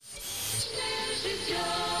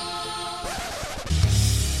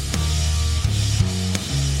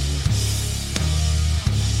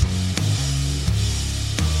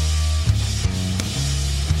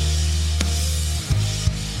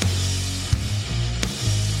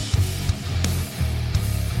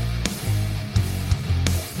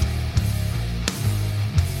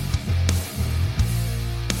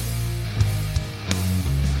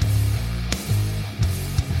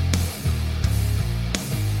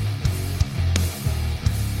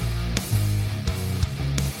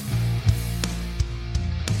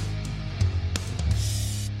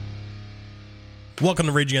Welcome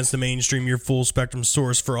to Rage Against the Mainstream, your full spectrum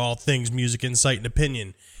source for all things music, insight, and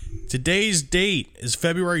opinion. Today's date is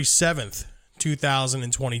February 7th,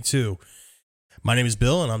 2022. My name is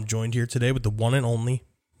Bill, and I'm joined here today with the one and only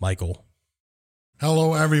Michael.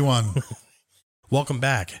 Hello, everyone. Welcome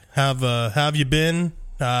back. Have you been?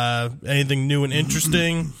 Anything new and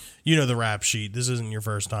interesting? You know the rap sheet. This isn't your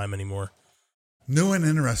first time anymore. New and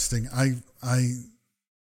interesting. I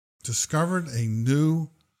discovered a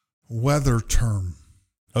new weather term.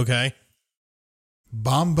 Okay.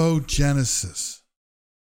 Bombogenesis.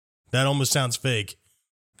 That almost sounds fake.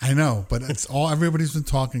 I know, but it's all everybody's been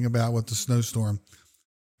talking about with the snowstorm.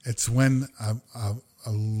 It's when a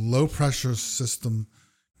low pressure system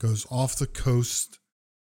goes off the coast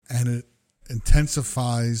and it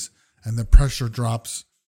intensifies and the pressure drops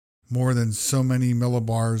more than so many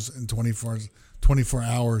millibars in 24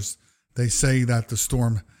 hours. They say that the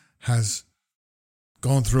storm has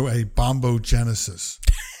gone through a bombogenesis.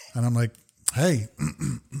 And I'm like, hey,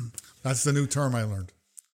 that's the new term I learned.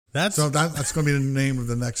 That's going to be the name of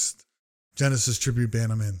the next Genesis tribute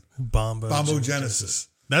band I'm in. Bombogenesis.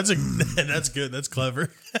 That's good. That's clever.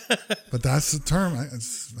 But that's the term.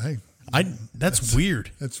 That's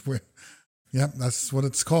weird. It's weird. Yep, that's what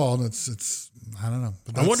it's called. It's I don't know.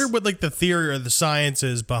 I wonder what like the theory or the science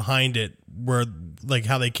is behind it, where like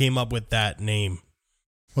how they came up with that name.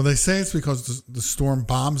 Well, they say it's because the storm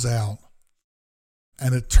bombs out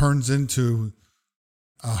and it turns into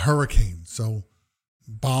a hurricane. So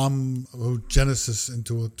bombogenesis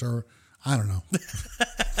into a I don't know.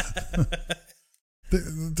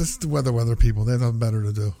 This is the weather people. They have nothing better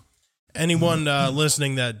to do. Anyone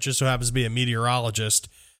listening that just so happens to be a meteorologist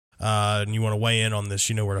and you want to weigh in on this,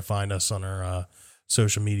 you know where to find us on our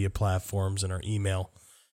social media platforms and our email.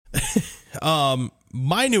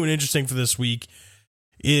 My new and interesting for this week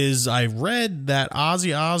is I read that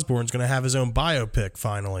Ozzy Osbourne's going to have his own biopic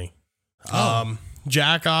finally. Oh.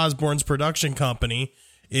 Jack Osbourne's production company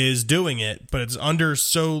is doing it, but it's under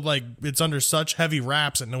such heavy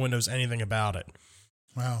wraps that no one knows anything about it.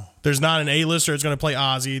 Wow. There's not an A-lister that's going to play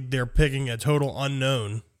Ozzy. They're picking a total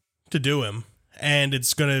unknown to do him. And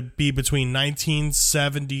it's going to be between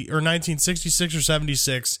 1966 or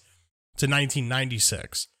 76 to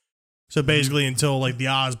 1996. So basically until like the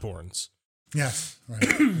Osbournes. Yes. Right.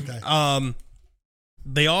 Okay.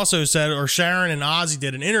 They also said, or Sharon and Ozzy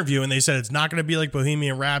did an interview and they said it's not going to be like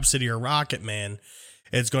Bohemian Rhapsody or Rocket Man.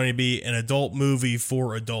 It's going to be an adult movie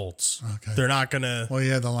for adults. Okay. They're not going to... Well,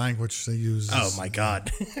 yeah, the language they use. Oh, my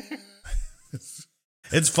God.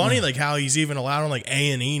 It's funny like how he's even allowed on like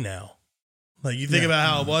A&E now. Like you think about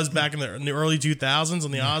how it was back in the early 2000s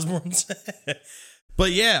on the Osbournes.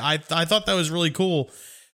 But yeah, I thought that was really cool.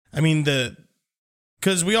 I mean,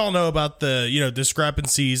 because we all know about the,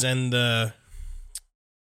 discrepancies and the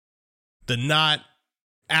not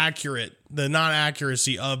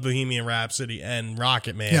accuracy of Bohemian Rhapsody and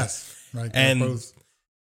Rocket Man. Yes, right. They're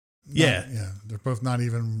both not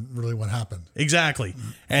even really what happened. Exactly.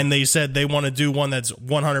 And they said they want to do one that's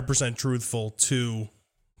 100% truthful to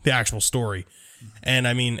the actual story. And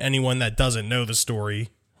I mean, anyone that doesn't know the story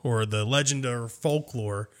or the legend or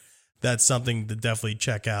folklore, that's something to definitely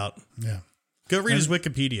check out. Yeah. Go read his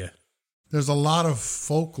Wikipedia. There's a lot of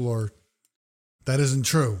folklore that isn't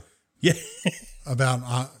true. Yeah. About,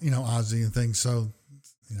 Ozzy and things. So,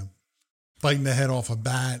 biting the head off a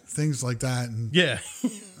bat, things like that. And yeah.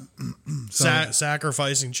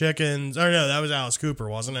 Sacrificing chickens. Oh, no, that was Alice Cooper,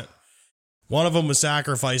 wasn't it? One of them was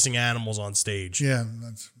sacrificing animals on stage. Yeah,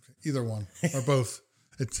 that's either one or both.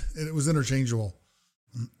 It was interchangeable.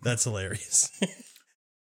 That's hilarious.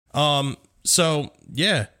 So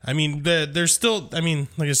yeah, I mean, they're still,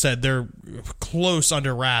 like I said, they're close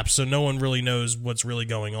under wraps, so no one really knows what's really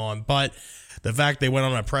going on. But the fact they went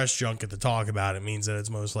on a press junket to talk about it means that it's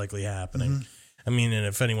most likely happening. Mm-hmm. I mean, and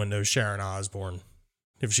if anyone knows Sharon Osbourne,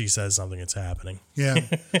 if she says something, it's happening. Yeah.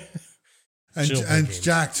 and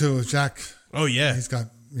Jack too. Jack. Oh yeah. He's got,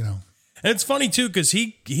 And it's funny too, because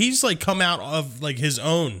he's like come out of like his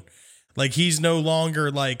own. Like he's no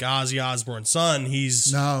longer like Ozzy Osbourne's son.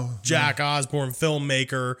 He's Jack Osbourne,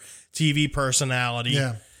 filmmaker, TV personality.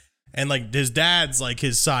 Yeah. And like his dad's like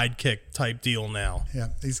his sidekick type deal now. Yeah.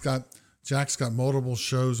 Jack's got multiple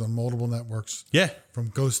shows on multiple networks. Yeah. From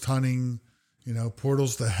Ghost Hunting,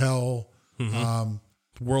 Portals to Hell. Mm-hmm.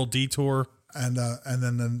 World Detour. And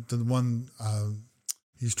then the one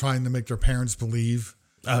he's trying to make their parents believe.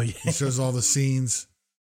 Oh yeah. He shows all the scenes.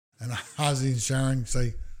 And Ozzy and Sharon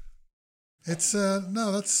say, it's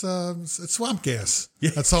swamp gas.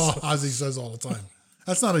 Yes. That's all Ozzy says all the time.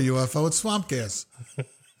 That's not a UFO. It's swamp gas.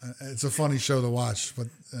 It's a funny show to watch, but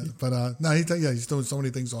no, he's doing so many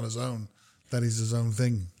things on his own that he's his own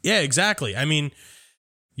thing. Yeah, exactly. I mean,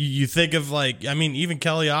 you think of like, I mean, even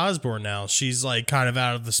Kelly Osbourne now, she's like kind of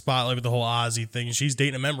out of the spotlight with the whole Ozzy thing. She's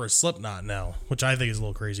dating a member of Slipknot now, which I think is a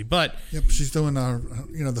little crazy. But yep, she's doing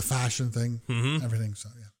the fashion thing, everything. So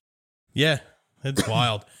yeah, it's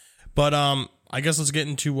wild. But I guess let's get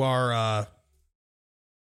into our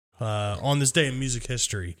on this day in music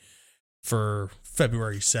history for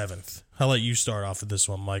February 7th. I'll let you start off with this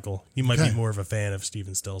one, Michael. You might be more of a fan of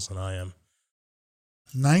Stephen Stills than I am.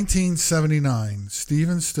 1979,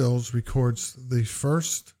 Stephen Stills records the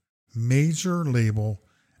first major label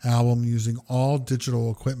album using all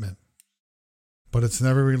digital equipment, but it's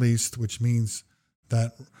never released, which means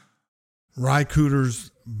that Ry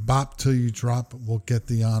Cooder's Bop Till You Drop will get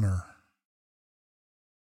the honor.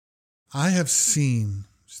 I have seen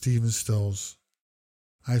Stephen Stills.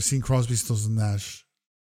 I've seen Crosby, Stills, and Nash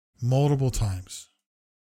multiple times.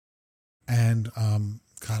 And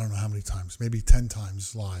I don't know how many times, maybe 10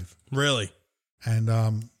 times live. Really? And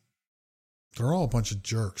they're all a bunch of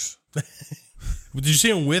jerks. Did you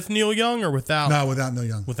see him with Neil Young or without? No, without Neil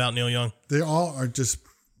Young. Without Neil Young. They all are just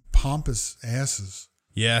pompous asses.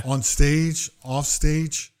 Yeah. On stage, off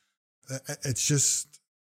stage. It's just,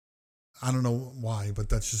 I don't know why, but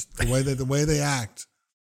that's just the way they act.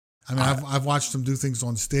 I mean, I've watched them do things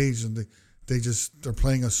on stage, and they're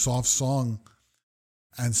playing a soft song,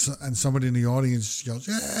 and somebody in the audience yells,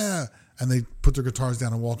 "Yeah!" and they put their guitars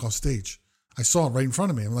down and walk off stage. I saw it right in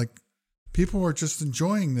front of me. I'm like, people are just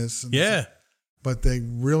enjoying this. Yeah. But they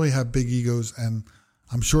really have big egos, and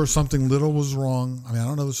I'm sure something little was wrong. I mean, I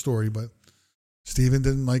don't know the story, but Steven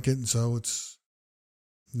didn't like it, and so it's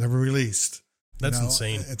never released. That's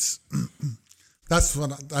insane. It's that's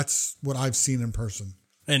what I've seen in person.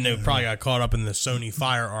 And they probably got caught up in the Sony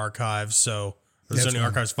Fire archives, so the Sony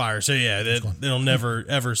Archives Fire. So yeah, they'll never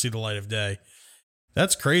ever see the light of day.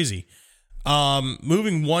 That's crazy.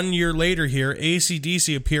 Moving 1 year later here,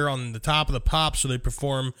 AC/DC appear on the Top of the Pops, so they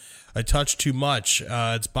perform A Touch Too Much.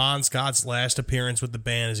 It's Bon Scott's last appearance with the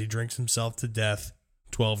band as he drinks himself to death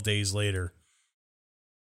 12 days later.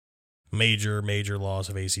 Major loss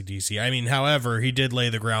of AC/DC. I mean, however, he did lay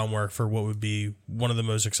the groundwork for what would be one of the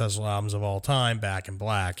most successful albums of all time, Back in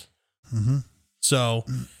Black. Mm-hmm. So,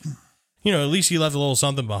 at least he left a little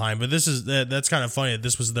something behind. But that's kind of funny that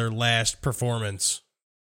this was their last performance.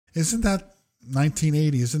 Isn't that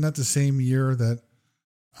 1980? Isn't that the same year that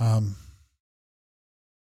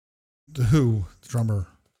the Who drummer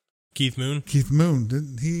Keith Moon?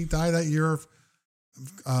 Didn't he die that year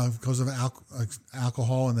because of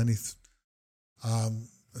alcohol, and then he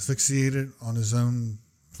asphyxiated on his own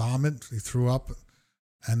vomit? He threw up,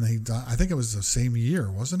 and he died. I think it was the same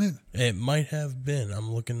year, wasn't it? It might have been.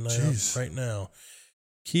 I'm looking that up right now.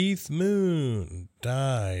 Keith Moon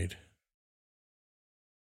died.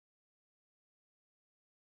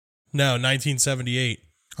 No, 1978.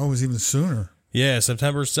 Oh, it was even sooner. Yeah,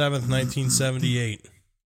 September 7th, 1978.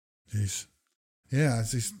 Jeez. Yeah,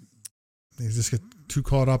 they just get too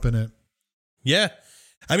caught up in it. Yeah.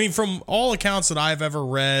 I mean, from all accounts that I've ever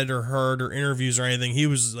read or heard or interviews or anything, he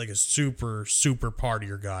was like a super, super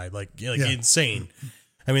partier guy, like insane.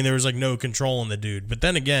 I mean, there was like no control in the dude. But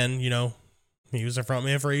then again, he was a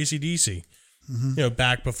frontman for AC/DC. Mm-hmm.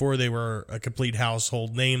 Back before they were a complete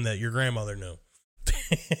household name that your grandmother knew.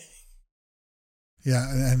 Yeah,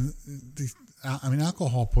 and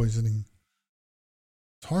alcohol poisoning,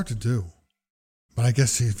 it's hard to do. But I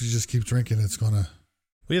guess if you just keep drinking, it's going to...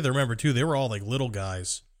 We have to remember, too, they were all like little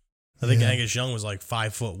guys. I think Angus Young was like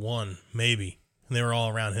 5'1", maybe. And they were all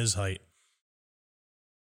around his height.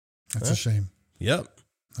 That's a shame. Yep.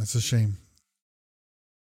 That's a shame.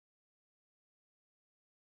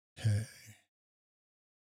 Okay.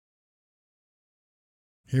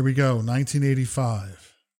 Here we go. 1985.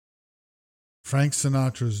 Frank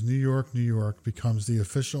Sinatra's New York, New York becomes the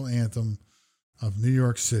official anthem of New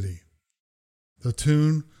York City. The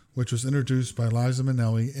tune, which was introduced by Liza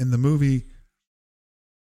Minnelli in the movie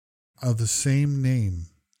of the same name,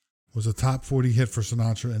 was a top 40 hit for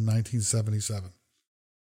Sinatra in 1977.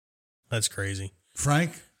 That's crazy.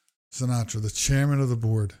 Frank Sinatra, the chairman of the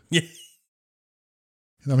board. Yeah.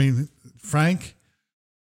 I mean, Frank,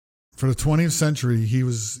 for the 20th century,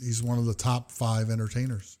 he's one of the top 5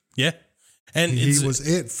 entertainers. Yeah. And he was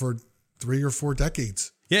it for 3 or 4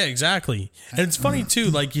 decades. Yeah, exactly. And it's funny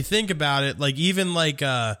too, like you think about it, like even like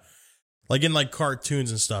in like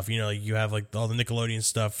cartoons and stuff, you have like all the Nickelodeon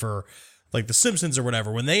stuff for like the Simpsons or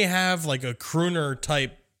whatever. When they have like a crooner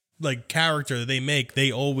type like character that they make,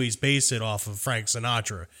 they always base it off of Frank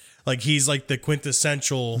Sinatra. Like he's like the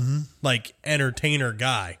quintessential like entertainer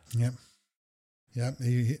guy. Yep. Yep.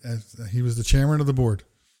 He was the chairman of the board.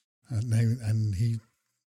 and he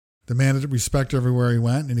demanded respect everywhere he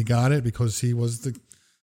went, and he got it because he was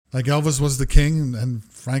like Elvis was the king, and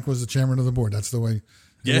Frank was the chairman of the board. That's the way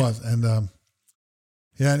it was. And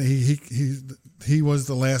he was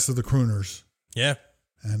the last of the crooners. Yeah.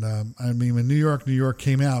 And I mean, when New York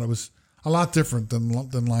came out, it was a lot different than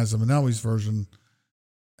Liza Minnelli's version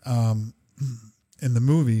in the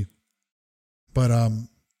movie, but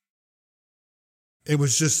it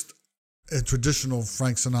was just a traditional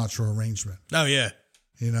Frank Sinatra arrangement. Oh yeah,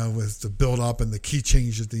 with the build up and the key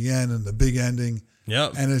change at the end and the big ending.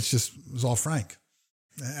 Yep. And it was all Frank,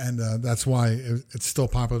 and that's why it's still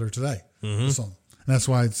popular today. Mm-hmm. The song, and that's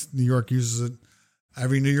why New York uses it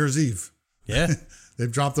every New Year's Eve. Yeah.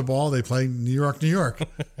 They've dropped the ball. They play New York, New York.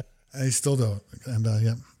 And they still do it. And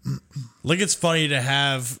yeah. Like, it's funny to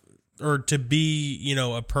have, or to be,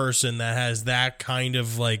 a person that has that kind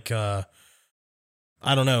of like, I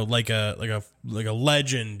don't know, like a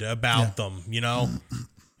legend about them,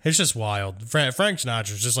 It's just wild. Frank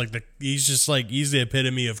Sinatra's just he's the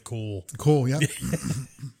epitome of cool. Cool, yeah.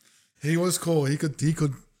 He was cool. He could,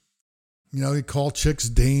 he'd call chicks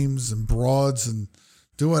dames and broads and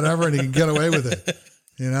do whatever, and he could get away with it.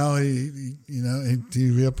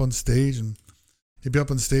 He'd be up on stage, and he'd be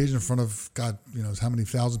up on stage in front of God, how many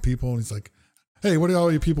thousand people, and he's like, "Hey, what are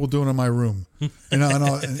all you people doing in my room?"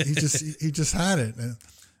 And he just had it,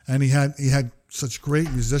 and he had such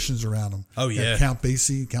great musicians around him. Oh yeah, Count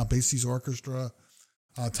Basie's orchestra,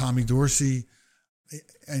 Tommy Dorsey,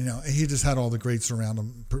 and he just had all the greats around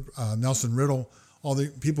him. Nelson Riddle, all the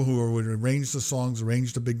people who would arrange the songs,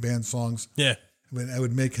 arrange the big band songs. Yeah. It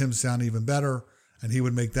would make him sound even better, and he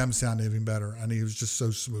would make them sound even better. And he was just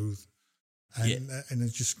so smooth, and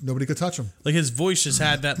it's just nobody could touch him. Like, his voice just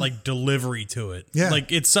had that like delivery to it. Yeah,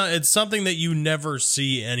 like it's something that you never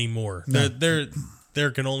see anymore. No.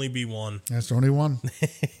 There can only be one. That's only one.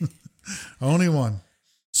 Only one.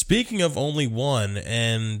 Speaking of only one,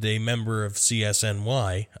 and a member of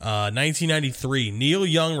CSNY, 1993, Neil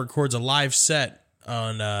Young records a live set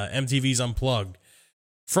on MTV's Unplugged.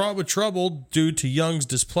 Fraught with trouble due to Young's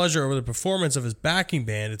displeasure over the performance of his backing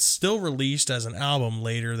band, it's still released as an album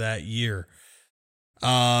later that year.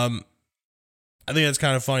 I think that's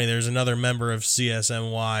kind of funny. There's another member of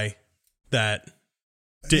CSNY that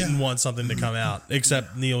didn't want something to come out,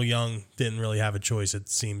 except Neil Young didn't really have a choice, it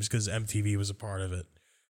seems, because MTV was a part of it.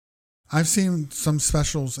 I've seen some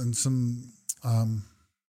specials and some, I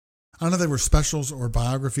don't know if they were specials or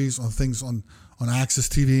biographies on things on Access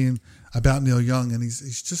TV about Neil Young, and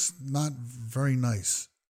he's just not very nice.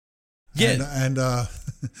 Yeah. And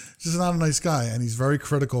just not a nice guy, and he's very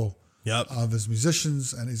critical of his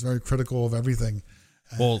musicians, and he's very critical of everything.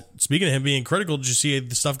 Well, speaking of him being critical, did you see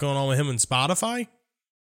the stuff going on with him and Spotify?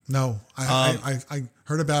 No, I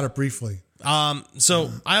heard about it briefly. So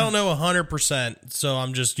I don't know 100%, so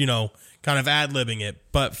I'm just, kind of ad-libbing it.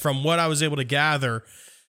 But from what I was able to gather,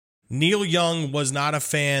 Neil Young was not a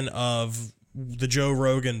fan of the Joe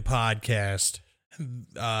Rogan podcast.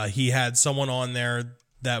 He had someone on there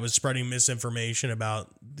that was spreading misinformation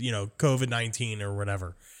about, COVID-19 or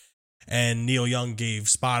whatever. And Neil Young gave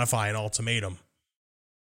Spotify an ultimatum.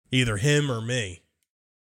 Either him or me.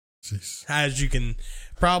 Jeez. As you can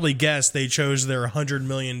probably guess, they chose their $100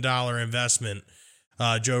 million investment,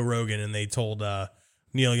 Joe Rogan, and they told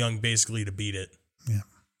Neil Young basically to beat it. Yeah.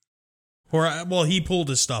 Well, he pulled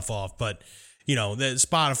his stuff off, but, that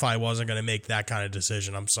Spotify wasn't going to make that kind of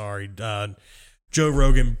decision. I'm sorry. Joe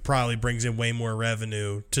Rogan probably brings in way more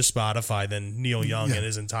revenue to Spotify than Neil Young and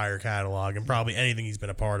his entire catalog, and probably anything he's been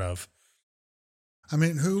a part of. I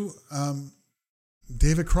mean,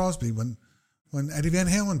 David Crosby, when Eddie Van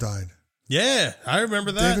Halen died. Yeah, I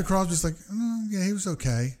remember that. David Crosby's like, yeah, he was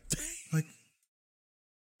okay. Like,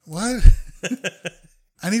 what?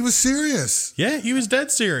 And he was serious. Yeah, he was dead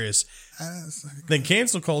serious. Like, then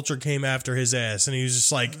cancel culture came after his ass, and he was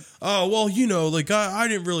just like, oh, well, I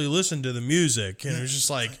didn't really listen to the music. And it was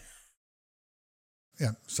just like...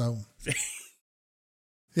 Yeah, so...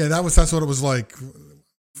 yeah, that's what it was like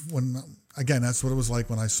that's what it was like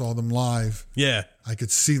when I saw them live. Yeah. I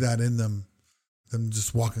could see that in them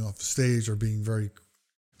just walking off the stage or being very,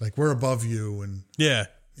 like, we're above you, and... Yeah.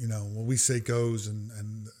 What we say goes,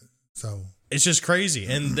 and so... It's just crazy.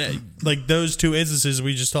 And like those two instances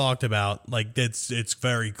we just talked about, like it's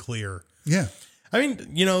very clear. Yeah. I mean,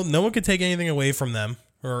 no one could take anything away from them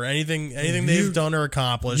or anything they've done or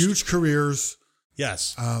accomplished. Huge careers.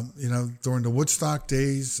 Yes. During the Woodstock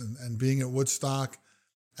days and being at Woodstock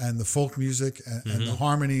and the folk music and the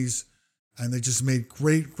harmonies, and they just made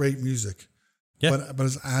great, great music. Yeah.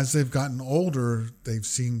 But as they've gotten older, they've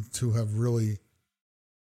seemed to have really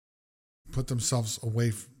put themselves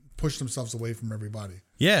away push themselves away from everybody.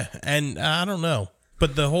 Yeah, and I don't know,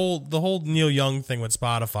 but the whole Neil Young thing with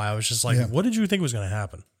Spotify, I was just like, what did you think was going to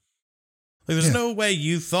happen? Like, there's no way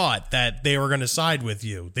you thought that they were going to side with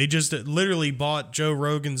you. They just literally bought Joe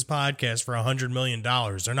Rogan's podcast for $100 million.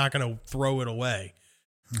 They're not going to throw it away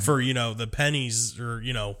for, the pennies or,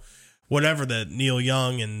 whatever that Neil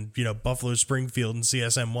Young and, Buffalo Springfield and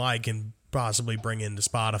CSMY can possibly bring into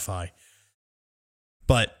Spotify.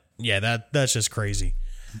 But yeah, that's just crazy.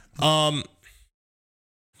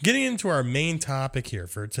 Getting into our main topic here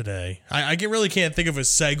for today, I really can't think of a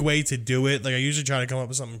segue to do it. Like, I usually try to come up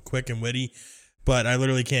with something quick and witty, but I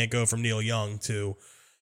literally can't go from Neil Young to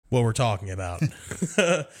what we're talking about.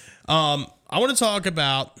 I want to talk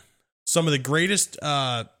about some of the greatest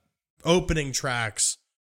opening tracks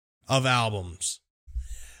of albums.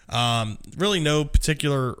 Really no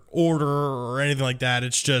particular order or anything like that.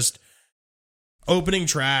 It's just opening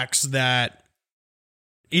tracks that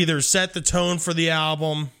either set the tone for the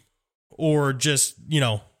album or just,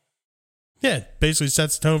 basically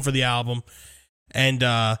sets the tone for the album and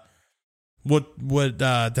what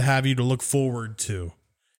to have you to look forward to.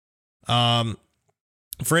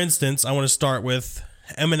 For instance, I want to start with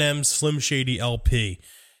Eminem's Slim Shady LP.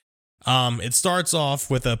 It starts off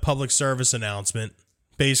with a public service announcement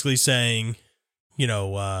basically saying,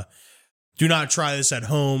 do not try this at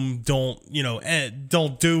home. Don't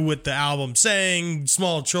do what the album's saying.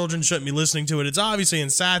 Small children shouldn't be listening to it. It's obviously in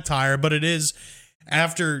satire, but it is,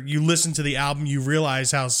 after you listen to the album, you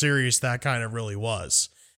realize how serious that kind of really was.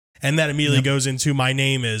 And that immediately goes into My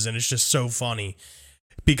Name Is, and it's just so funny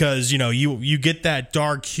because, you get that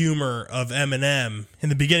dark humor of Eminem in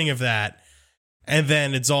the beginning of that. And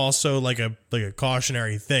then it's also like a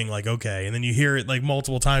cautionary thing, like, okay. And then you hear it like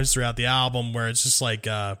multiple times throughout the album where it's just like,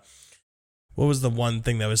 what was the one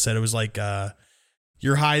thing that was said? It was like,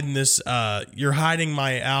 you're hiding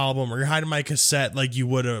my album, or you're hiding my cassette like you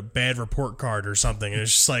would a bad report card or something. And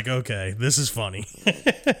it's just like, okay, this is funny.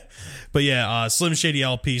 But yeah, Slim Shady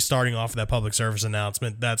LP starting off with that public service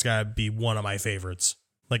announcement, that's got to be one of my favorites,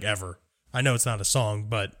 like, ever. I know it's not a song,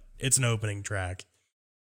 but it's an opening track.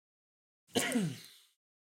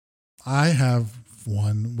 I have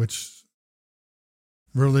one which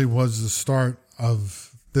really was the start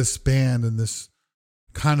of this band and this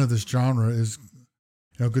genre is,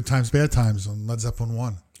 Good Times, Bad Times on Led Zeppelin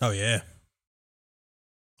 1. Oh, yeah.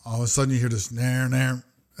 All of a sudden you hear this nair, nair,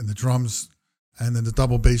 and the drums, and then the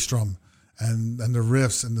double bass drum, and the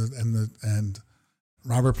riffs, and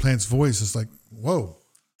Robert Plant's voice is like, whoa.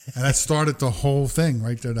 And that started the whole thing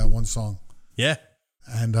right there, that one song. Yeah.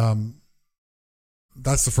 And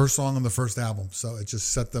that's the first song on the first album, so it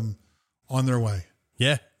just set them on their way.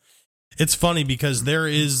 Yeah. It's funny because there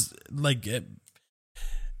is, like,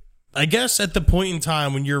 I guess at the point in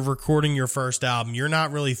time when you're recording your first album, you're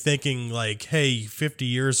not really thinking like, hey, 50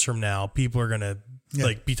 years from now, people are going to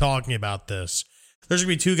like be talking about this. There's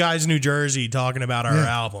going to be two guys in New Jersey talking about our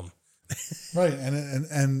album. Right.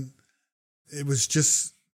 And it was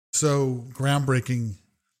just so groundbreaking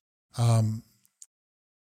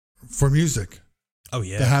for music. Oh,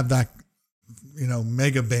 yeah. To have that,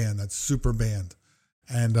 mega band, that super band.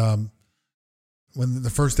 And when the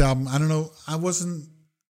first album, I don't know, I wasn't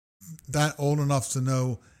that old enough to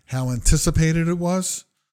know how anticipated it was,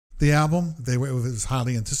 the album. It was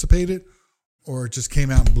highly anticipated, or it just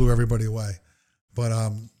came out and blew everybody away. But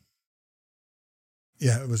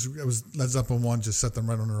it was Led Zeppelin 1 just set them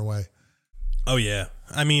right on their way. Oh, yeah.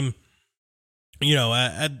 I mean,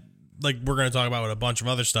 like we're going to talk about with a bunch of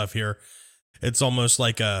other stuff here. It's almost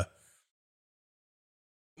like in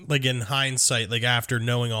hindsight, like after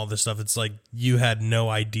knowing all this stuff, it's like you had no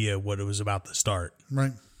idea what it was about to start.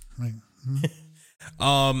 Right.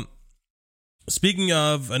 Mm-hmm. Speaking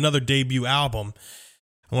of another debut album,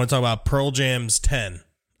 I want to talk about Pearl Jam's 10.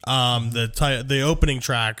 The opening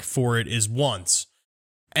track for it is Once.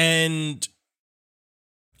 And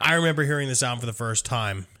I remember hearing this album for the first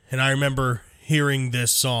time, and I remember hearing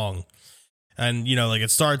this song. And, like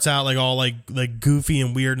it starts out like all like goofy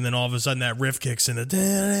and weird, and then all of a sudden that riff kicks in, and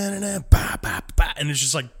it's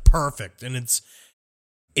just like perfect. And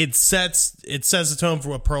it sets the tone for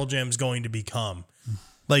what Pearl Jam is going to become.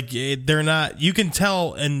 Like they're not, you can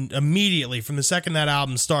tell, and immediately from the second that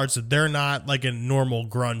album starts, that they're not like a normal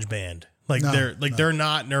grunge band. Like they're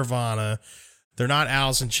not Nirvana, they're not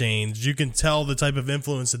Alice in Chains. You can tell the type of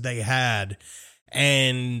influence that they had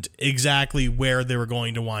and exactly where they were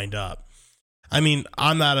going to wind up. I mean,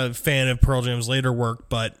 I'm not a fan of Pearl Jam's later work,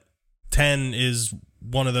 but 10 is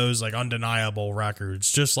one of those like undeniable records,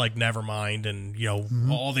 just like Nevermind and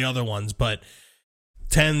all the other ones. But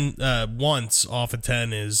 10 Once off of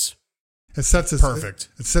 10 is It sets perfect.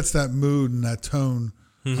 It sets that mood and that tone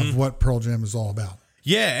of what Pearl Jam is all about.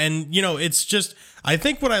 Yeah, and it's just, I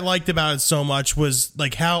think what I liked about it so much was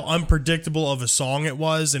like how unpredictable of a song it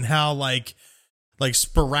was, and how like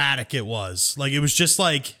sporadic it was. Like it was just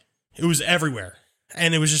like, it was everywhere,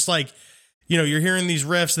 and it was just like, you're hearing these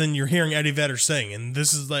riffs, and then you're hearing Eddie Vedder sing, and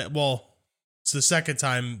this is like, well, it's the second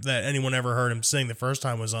time that anyone ever heard him sing. The first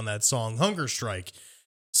time was on that song Hunger Strike.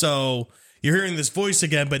 So you're hearing this voice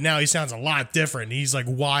again, but now he sounds a lot different. He's like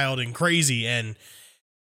wild and crazy, and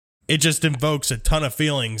it just invokes a ton of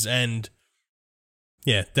feelings, and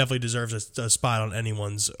yeah, definitely deserves a spot on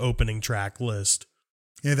anyone's opening track list.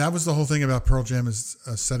 Yeah, that was the whole thing about Pearl Jam, is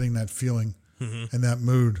setting that feeling and that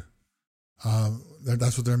mood.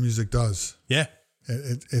 That's what their music does. Yeah,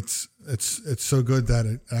 it's so good that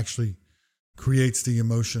it actually creates the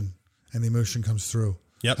emotion, and the emotion comes through.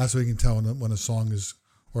 Yep. That's what you can tell when a song is,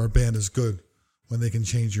 or a band is good, when they can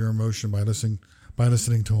change your emotion by listening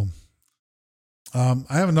to them.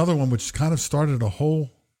 I have another one which kind of started a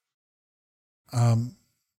whole,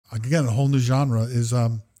 again, a whole new genre, is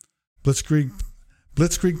Blitzkrieg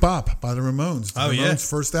Bop by the Ramones. The Ramones'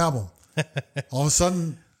 first album. All of a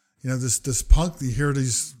sudden, this punk, you hear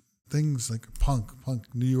these things like punk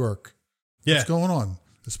New York. Yeah. What's going on?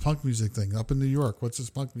 This punk music thing up in New York. What's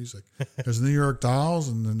this punk music? There's New York Dolls,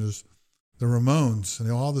 and then there's the Ramones, and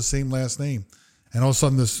they all have the same last name. And all of a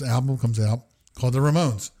sudden, this album comes out called The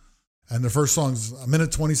Ramones. And the first song's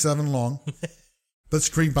 1:27 long.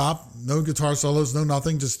 Blitzkrieg Bop, no guitar solos, no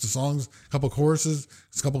nothing, just the songs, a couple choruses,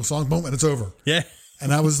 a couple of songs, boom, and it's over. Yeah.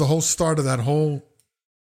 And that was the whole start of that whole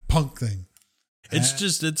punk thing.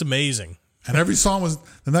 It's amazing. And the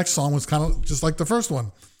next song was kind of just like the first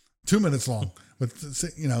one, 2 minutes long, with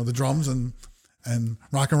the drums and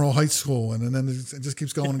Rock and Roll High School, and then it just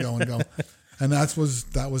keeps going and going and going. And that was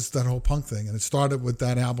that whole punk thing, and it started with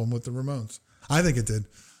that album with the Ramones. I think it did.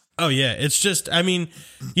 Oh yeah, it's just, I mean,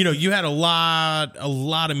 you had a lot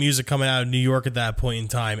of music coming out of New York at that point in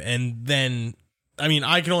time, and then, I mean,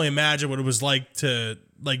 I can only imagine what it was like to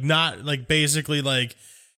not basically like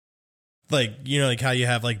how you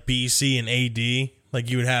have like BC and AD,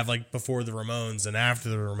 like you would have like before the Ramones and after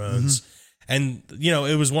the Ramones. And,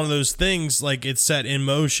 it was one of those things, like it set in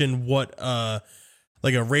motion what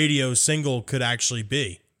like a radio single could actually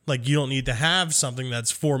be. Like you don't need to have something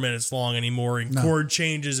that's 4 minutes long anymore, and chord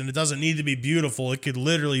changes, and it doesn't need to be beautiful. It could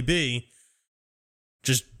literally be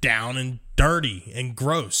just down and dirty and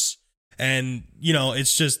gross. And,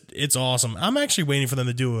 it's awesome. I'm actually waiting for them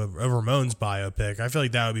to do a Ramones biopic. I feel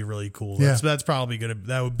like that would be really cool. Yeah. That's probably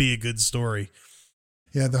that would be a good story.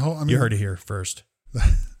 Yeah, you heard it here first.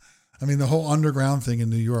 I mean, the whole underground thing in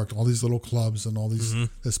New York, all these little clubs and all these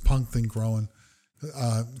this punk thing growing,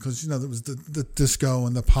 because there was the disco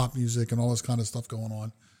and the pop music and all this kind of stuff going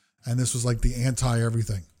on, and this was like the anti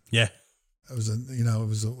everything. Yeah, it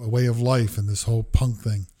was a way of life, and this whole punk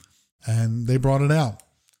thing, and they brought it out,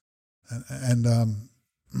 and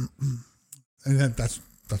that's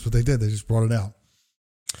what they did. They just brought it out.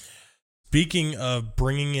 Speaking of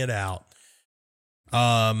bringing it out,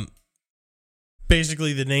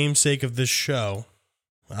 basically the namesake of this show,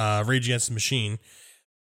 Rage Against the Machine,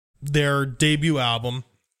 their debut album,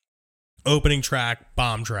 opening track,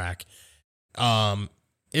 Bomb Track.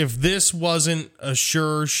 If this wasn't a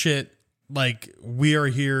sure shit, like we are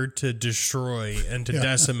here to destroy and to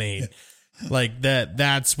decimate, like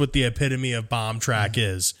that's what the epitome of Bomb Track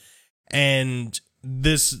is. And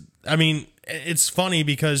this, I mean, it's funny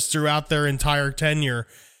because throughout their entire tenure,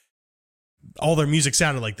 all their music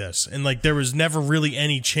sounded like this, and like there was never really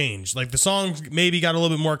any change. Like the songs maybe got a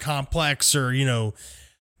little bit more complex, or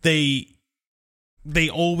they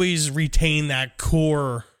always retain that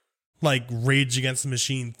core like Rage Against the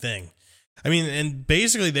Machine thing. I mean, and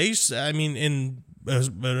basically in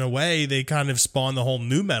a way they kind of spawned the whole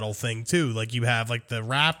nu metal thing too. Like you have like the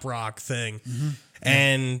rap rock thing,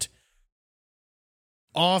 and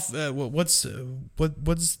what's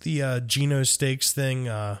the Geno Stakes thing?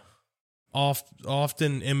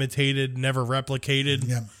 Often imitated, never replicated.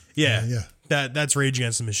 Yeah. That's Rage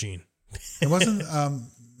Against the Machine. It wasn't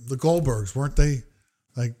the Goldbergs, weren't they?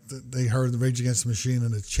 Like they heard the Rage Against the Machine,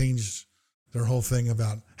 and it changed their whole thing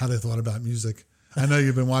about how they thought about music. I know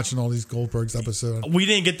you've been watching all these Goldbergs episodes. We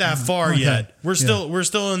didn't get that far yet. We're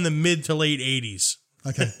still in the mid to late 80s.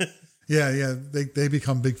 Okay. Yeah. They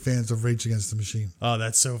become big fans of Rage Against the Machine. Oh,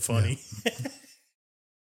 that's so funny. Yeah.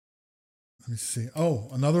 Let me see. Oh,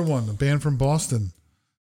 another one, a band from Boston,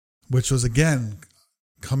 which was again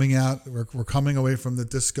coming out. We're coming away from the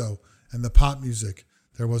disco and the pop music.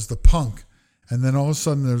 There was the punk, and then all of a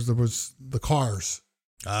sudden there was the Cars.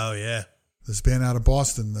 Oh yeah, this band out of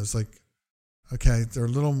Boston. There's like Okay,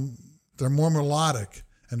 they're more melodic,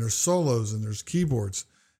 and there's solos and there's keyboards.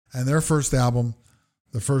 And their first album,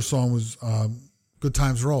 the first song was "Good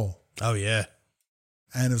Times Roll." Oh yeah,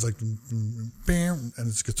 and it was like bam, and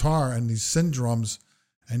it's guitar and these synth drums,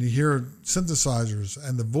 and you hear synthesizers,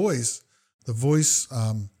 and the voice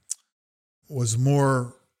was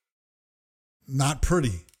more not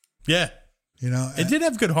pretty. Yeah, it did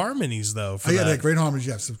have good harmonies though. They had great harmonies.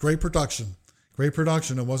 Yes, great production. Great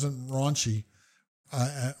production. It wasn't raunchy,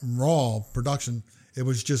 raw production. It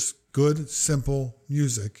was just good, simple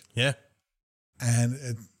music. Yeah,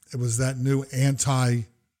 and it was that new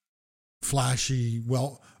anti-flashy,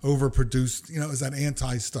 well overproduced. It was that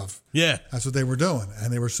anti stuff. Yeah, that's what they were doing,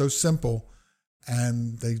 and they were so simple,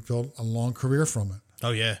 and they built a long career from it.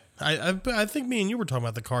 Oh yeah, I think me and you were talking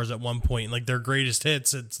about the Cars at one point, like their greatest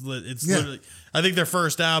hits. It's literally, I think their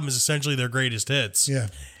first album is essentially their greatest hits. Yeah,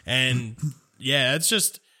 and yeah, it's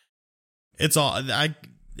all.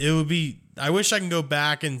 I wish I can go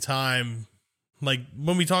back in time, like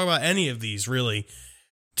when we talk about any of these, really,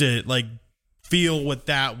 to like feel what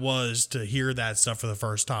that was to hear that stuff for the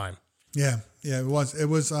first time. Yeah, it was. It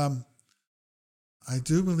was. I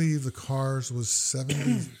do believe the Cars was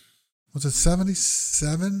 70. Was it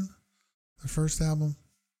 77? The first album.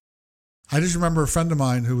 I just remember a friend of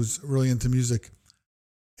mine who was really into music.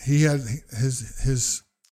 He had his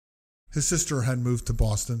sister had moved to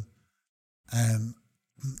Boston, and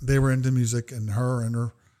they were into music, and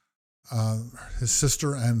his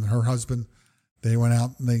sister and her husband, they went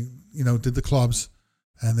out and they, did the clubs,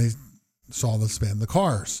 and they saw this band, the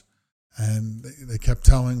Cars, and they kept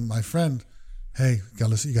telling my friend, "Hey, you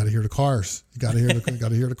got to hear the Cars. You got to hear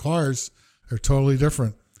the Cars. They're totally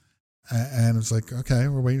different." And it's like, okay,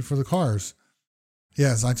 we're waiting for the Cars.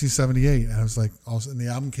 Yeah, it's 1978, and I was like, all of a sudden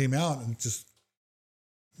the album came out, and just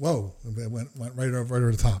whoa, it went right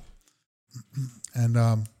over the top. And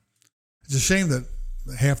it's a shame that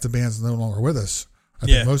half the band's no longer with us. I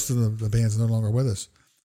think most of the band's no longer with us.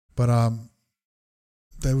 But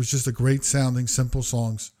that was just a great sounding, simple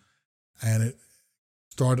songs. And it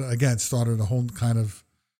started a whole kind of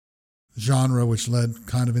genre, which led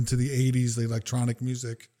kind of into the 80s, the electronic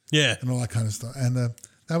music. Yeah. And all that kind of stuff. And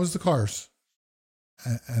that was the Cars.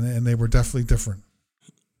 And they were definitely different.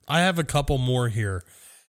 I have a couple more here.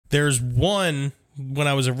 There's one, when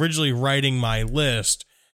I was originally writing my list,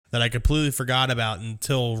 that I completely forgot about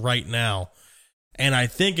until right now. And I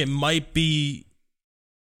think it might be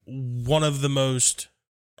one of the most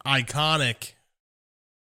iconic,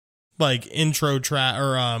 like, intro track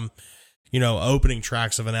or, opening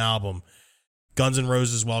tracks of an album. Guns N'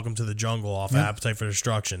 Roses' Welcome to the Jungle off Appetite for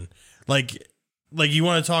Destruction. Like you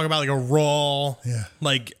want to talk about like a raw,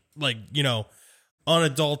 like,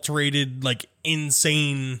 unadulterated, like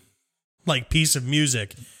insane, like piece of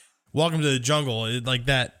music. Welcome to the Jungle,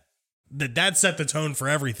 that set the tone for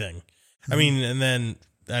everything. I mean, and then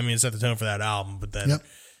it set the tone for that album. But then, I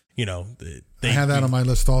had that on my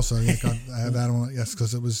list also. I had that on,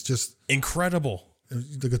 because it was just incredible.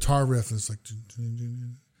 The guitar riff is like,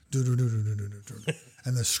 and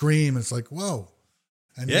the scream, it's like, whoa,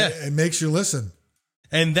 and it makes you listen.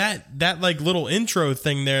 And that like little intro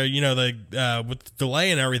thing there, with the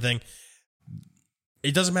delay and everything,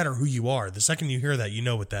 it doesn't matter who you are. The second you hear that, you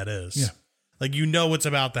know what that is. Yeah. Like, what's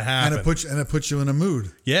about to happen. And it puts you in a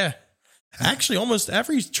mood. Yeah. Actually, almost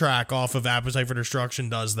every track off of Appetite for Destruction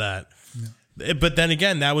does that. Yeah. But then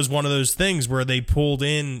again, that was one of those things where they pulled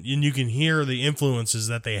in, and you can hear the influences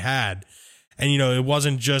that they had. And, it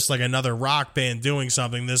wasn't just like another rock band doing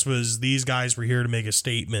something. These guys were here to make a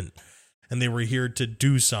statement. And they were here to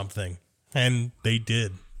do something. And they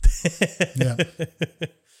did. Yeah.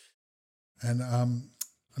 And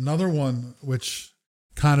another one which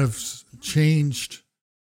kind of changed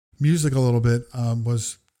music a little bit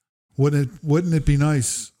was Wouldn't It Be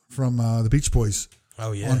Nice from the Beach Boys.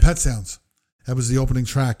 Oh, yeah. On Pet Sounds. That was the opening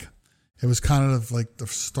track. It was kind of like the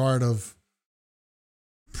start of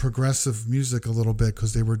progressive music a little bit,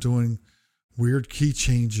 because they were doing weird key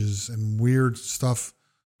changes and weird stuff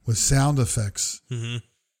with sound effects. Mm-hmm.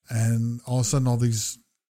 And all of a sudden, all these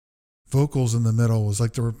vocals in the middle was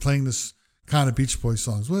like they were playing this kind of Beach Boys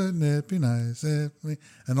songs. Wouldn't it be nice if we...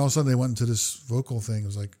 And all of a sudden, they went into this vocal thing. It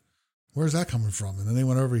was like, where's that coming from? And then they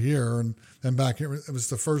went over here, and then back here. It was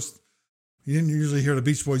the first... You didn't usually hear the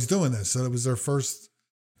Beach Boys doing this, so it was their first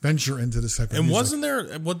venture into this type of music. And wasn't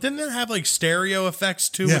there... Well, didn't there have like stereo effects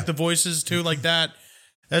too, with the voices too, like that?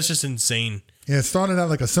 That's just insane. Yeah, it started out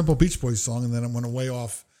like a simple Beach Boys song, and then it went way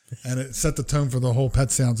off, and it set the tone for the whole Pet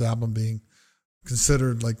Sounds album, being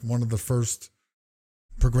considered like one of the first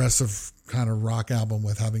progressive kind of rock album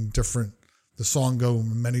with having the song go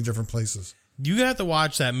in many different places. You have to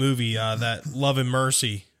watch that movie, that Love and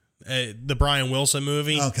Mercy, the Brian Wilson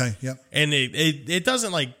movie. Okay, yep. And it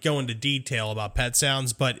doesn't like go into detail about Pet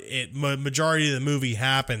Sounds, but majority of the movie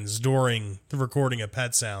happens during the recording of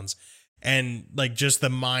Pet Sounds, and like just the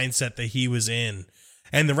mindset that he was in,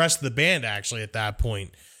 and the rest of the band actually at that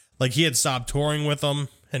point, like he had stopped touring with them,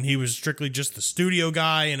 and he was strictly just the studio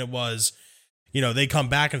guy, and it was, they come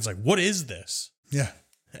back and it's like, what is this? Yeah.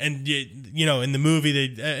 And in the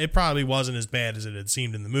movie, it probably wasn't as bad as it had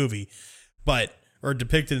seemed in the movie, or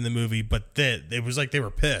depicted in the movie, but it was like they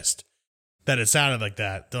were pissed that it sounded like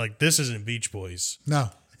that. They're like, this isn't Beach Boys.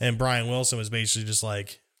 No. And Brian Wilson was basically just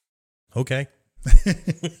like, okay.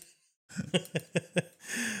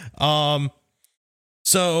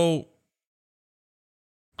 So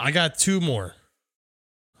I got two more.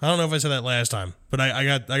 I don't know if I said that last time, but I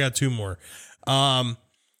got two more. I'm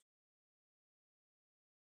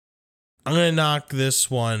gonna knock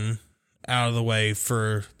this one out of the way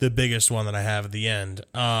for the biggest one that I have at the end.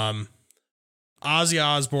 Ozzy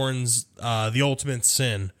Osbourne's The Ultimate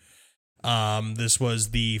Sin. This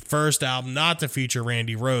was the first album not to feature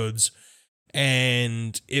Randy Rhoads,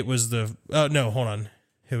 and it was it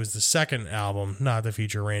was the second album not to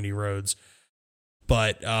feature Randy Rhoads.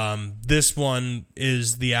 But this one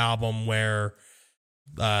is the album where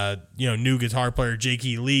new guitar player Jake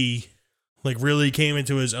E. Lee like really came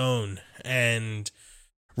into his own and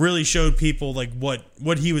really showed people like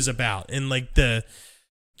what he was about, and like the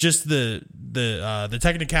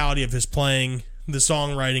technicality of his playing, the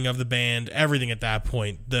songwriting of the band, everything at that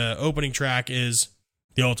point. The opening track is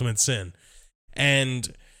The Ultimate Sin,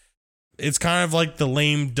 and it's kind of like the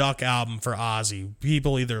lame duck album for Ozzy.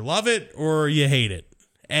 People either love it or you hate it,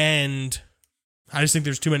 and I just think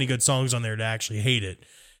there's too many good songs on there to actually hate it.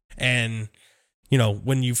 And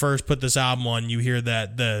when you first put this album on, you hear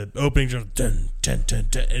that the opening just dun, dun, dun,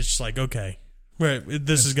 dun. It's just like, okay,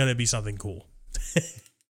 this is going to be something cool.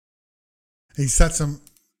 He sets him.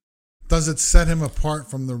 Does it set him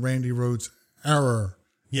apart from the Randy Rhoads era?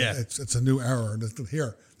 Yeah, it's a new era.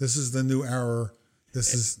 Here, this is the new era.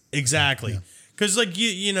 This is exactly because like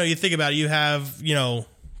you think about it. You have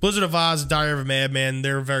Blizzard of Oz, Diary of a Madman.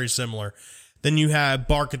 They're very similar. Then you have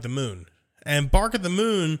Bark at the Moon, and Bark at the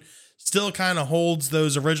Moon still kind of holds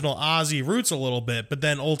those original Ozzy roots a little bit, but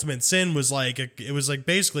then Ultimate Sin was it was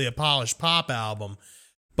basically a polished pop album,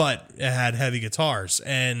 but it had heavy guitars,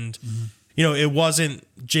 and it wasn't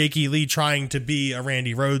Jake E. Lee trying to be a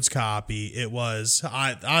Randy Rhoads copy. It was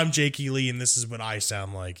I'm Jake E. Lee, and this is what I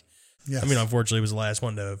sound like. Yes. I mean, unfortunately, it was the last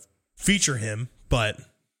one to feature him, but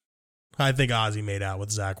I think Ozzy made out with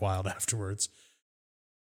Zakk Wylde afterwards.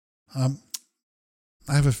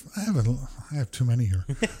 I have too many here.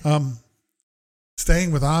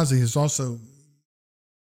 Staying with Ozzy is also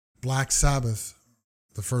Black Sabbath,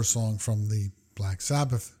 the first song from the Black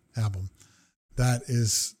Sabbath album. That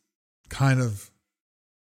is kind of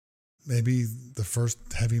maybe the first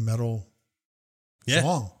heavy metal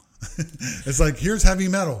song. It's like, here's heavy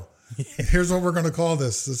metal. Here's what we're going to call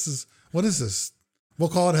this. What is this? We'll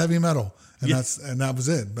call it heavy metal. And that was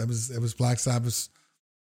it. It was Black Sabbath's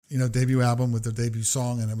debut album with their debut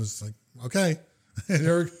song, and it was like, okay,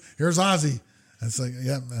 here's Ozzy. And it's like,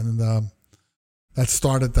 yeah, and that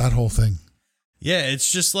started that whole thing. Yeah,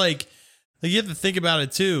 it's just like you have to think about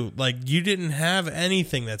it too. Like, you didn't have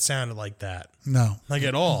anything that sounded like that. No. Like,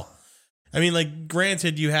 at all. I mean, like,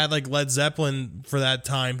 granted, you had like Led Zeppelin for that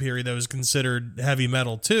time period that was considered heavy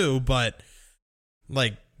metal too, but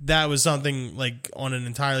like that was something like on an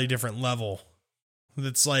entirely different level.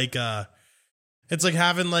 It's like it's like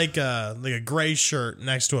having like a gray shirt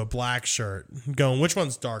next to a black shirt, going, which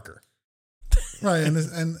one's darker? Right,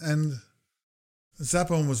 and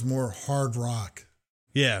Zeppelin was more hard rock.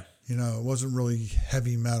 Yeah, it wasn't really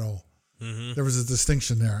heavy metal. Mm-hmm. There was a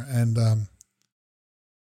distinction there, and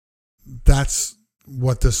that's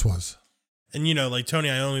what this was. And like Tony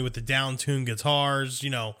Iommi with the down-tuned guitars,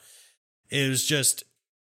 it was just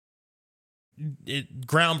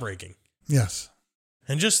groundbreaking. Yes,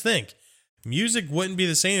 and just think. Music wouldn't be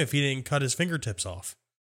the same if he didn't cut his fingertips off.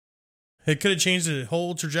 It could have changed the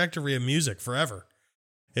whole trajectory of music forever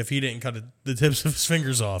if he didn't cut the tips of his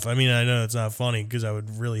fingers off. I mean, I know it's not funny because I would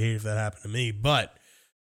really hate if that happened to me, but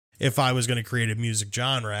if I was going to create a music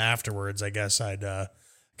genre afterwards, I guess I'd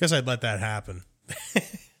let that happen.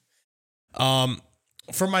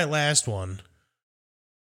 For my last one,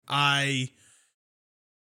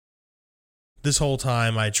 this whole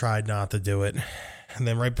time I tried not to do it. And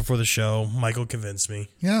then right before the show, Michael convinced me.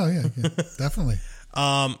 Yeah, definitely.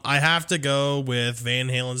 I have to go with Van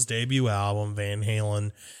Halen's debut album, Van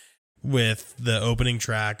Halen, with the opening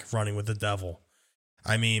track, Running with the Devil.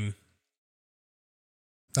 I mean,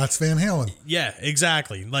 That's Van Halen. Yeah,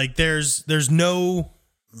 exactly. Like there's no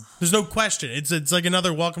question. It's like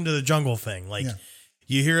another Welcome to the Jungle thing. Like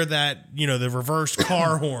you hear that, the reversed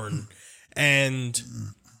car horn, and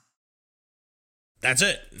that's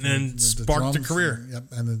it. And sparked a career. Yep,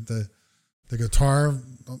 and the guitar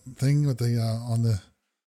thing with the on the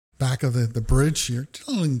back of the bridge here.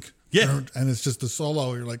 Yeah. And it's just the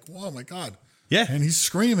solo. You're like, oh my God. Yeah. And he's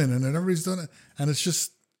screaming and everybody's doing it. And it's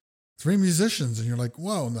just 3 musicians and you're like,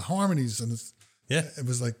 whoa, and the harmonies. And it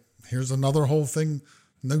was like, here's another whole thing,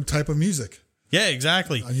 new type of music. Yeah,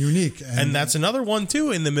 exactly. Unique. And that's another one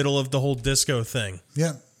too in the middle of the whole disco thing.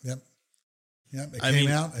 Yeah. It came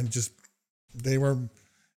out and just, you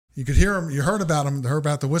could hear them, you heard about them, heard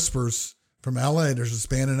about the whispers from LA. There's this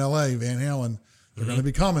band in LA, Van Halen. They're going to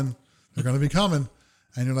be coming. They're going to be coming.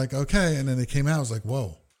 And you're like, okay. And then they came out. I was like,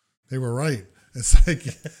 whoa, they were right. It's like,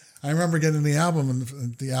 I remember getting the album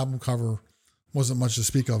and the album cover wasn't much to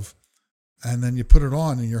speak of. And then you put it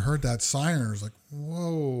on and you heard that siren. It was like,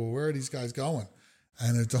 whoa, where are these guys going?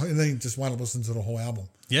 And they just want to listen to the whole album.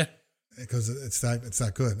 Yeah. Because it's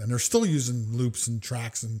that good. And they're still using loops and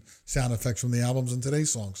tracks and sound effects from the albums in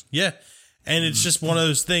today's songs. Yeah. And it's just one of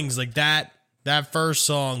those things like that first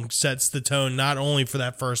song sets the tone not only for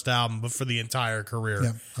that first album, but for the entire career.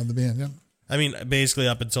 Yeah, of the band, yeah. I mean, basically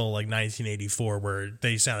up until like 1984, where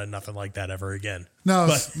they sounded nothing like that ever again. No,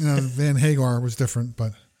 but, Van Hagar was different,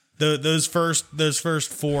 but those first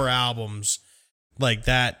 4 albums, like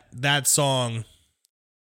that song,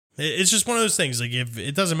 it's just one of those things. Like if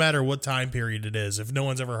it doesn't matter what time period it is, if no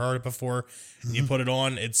one's ever heard it before, and you put it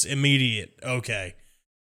on, it's immediate. Okay,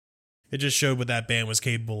 it just showed what that band was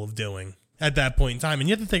capable of doing at that point in time. And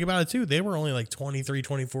you have to think about it too. They were only like 23,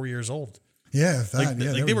 24 years old. Yeah,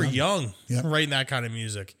 they were young writing that kind of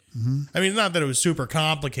music. Mm-hmm. I mean, not that it was super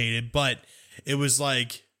complicated, but it was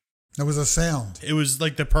like it was a sound. It was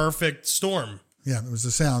like the perfect storm. Yeah, it was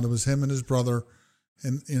a sound. It was him and his brother,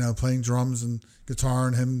 and playing drums and guitar,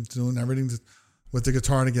 and him doing everything with the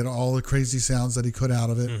guitar to get all the crazy sounds that he could out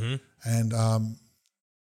of it. Mm-hmm.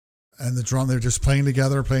 And the drum, they're just playing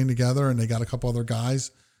together, and they got a couple other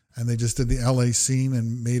guys, and they just did the LA scene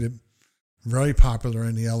and made it very popular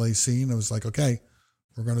in the LA scene. It was like, okay,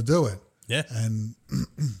 we're going to do it. Yeah. And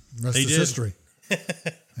rest is history.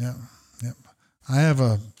 Yeah. I have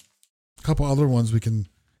a couple other ones we can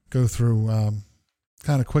go through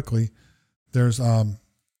kind of quickly. There's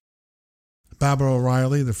Baba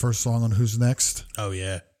O'Reilly, the first song on Who's Next. Oh,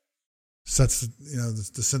 yeah. Sets,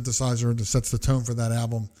 the synthesizer that sets the tone for that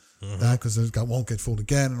album. Mm-hmm. That, because there's got Won't Get Fooled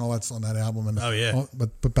Again and all that's on that album. And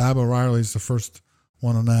but Baba O'Reilly is the first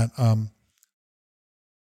one on that.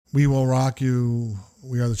 We Will Rock You,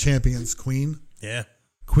 We Are the Champions, Queen. Yeah.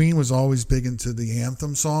 Queen was always big into the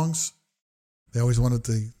anthem songs. They always wanted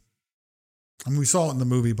we saw it in the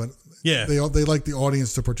movie, but they like the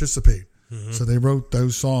audience to participate. Mm-hmm. So they wrote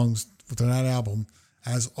those songs for that album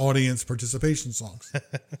as audience participation songs.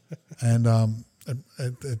 And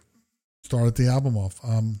it started the album off.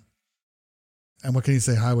 And what can you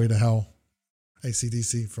say? Highway to Hell,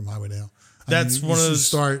 AC/DC from Highway to Hell. That's one of those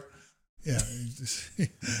start. Yeah. It's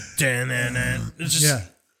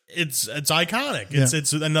just, it's iconic.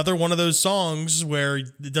 It's another one of those songs where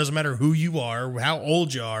it doesn't matter who you are, how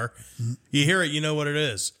old you are. Mm-hmm. You hear it, you know what it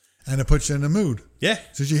is. And it puts you in the mood. Yeah.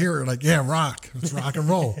 As soon as you hear it, like, rock. It's rock and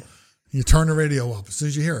roll. You turn the radio up as soon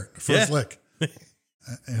as you hear it. The first lick.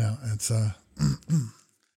 It's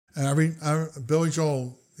and Billy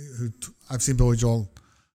Joel, I've seen Billy Joel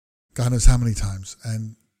God knows how many times.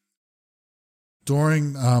 And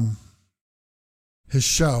during his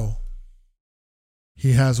show,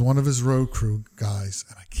 he has one of his road crew guys,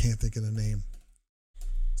 and I can't think of the name.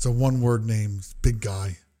 It's a one-word name, big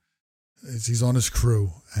guy. He's on his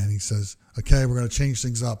crew, and he says, okay, we're going to change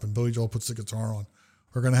things up. And Billy Joel puts the guitar on.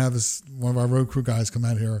 We're going to have one of our road crew guys come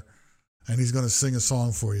out here, and he's going to sing a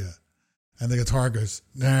song for you. And the guitar goes,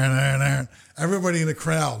 nah, nah, nah. Everybody in the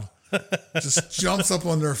crowd just jumps up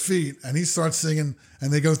on their feet, and he starts singing,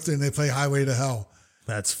 and they go through and they play Highway to Hell.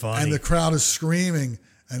 That's funny. And the crowd is screaming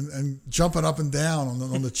and jumping up and down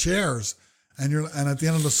on the chairs. And at the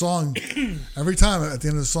end of the song, every time at the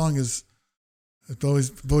end of the song is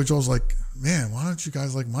Billy Joel's like, man, why don't you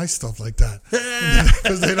guys like my stuff like that?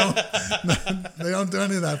 Because they don't do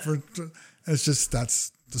any of that it's just,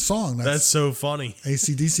 that's the song. That's so funny.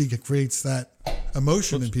 AC/DC creates that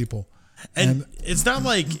emotion in people. And it's not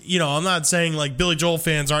like, I'm not saying like Billy Joel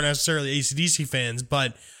fans aren't necessarily AC/DC fans,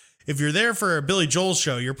 but if you're there for a Billy Joel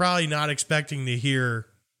show, you're probably not expecting to hear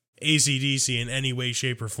AC/DC in any way,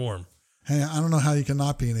 shape, or form. Hey, I don't know how you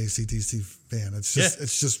cannot be an AC/DC fan. It's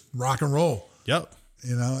just rock and roll. Yep.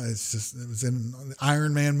 You know, it's just, it was in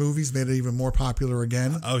Iron Man movies, made it even more popular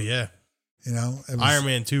again. Oh yeah. You know, it was, Iron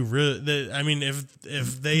Man 2 really, I mean,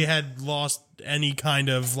 if they had lost any kind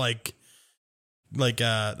of like I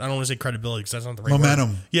don't want to say credibility because that's not the right momentum.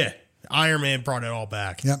 word. Yeah. Iron Man brought it all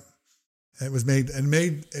back. Yep. It was made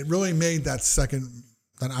it really made that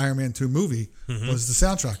Iron Man 2 movie was the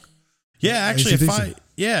soundtrack. Yeah, actually, AC/DC.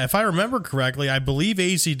 if I remember correctly, I believe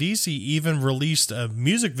AC/DC even released a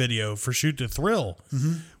music video for Shoot to Thrill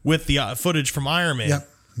with the footage from Iron Man. Yep.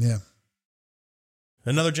 Yeah.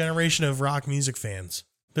 Another generation of rock music fans.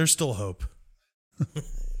 There's still hope.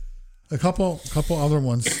 A couple other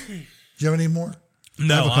ones. Do you have any more?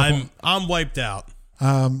 No, I'm wiped out.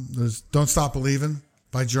 There's "Don't Stop Believin'"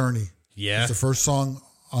 by Journey. Yeah, it's the first song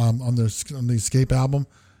on the Escape album.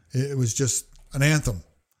 It was just an anthem,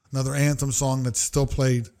 another anthem song that's still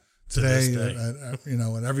played today.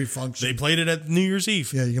 At every function. They played it at New Year's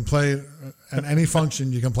Eve. Yeah, you can play it at any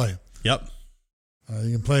function. You can play it. Yep.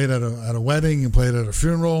 You can play it at a wedding. You can play it at a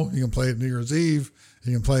funeral. You can play it New Year's Eve.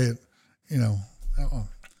 You can play it.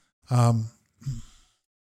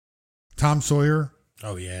 Tom Sawyer.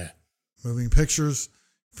 Oh yeah. Moving Pictures.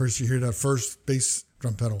 First, you hear that first bass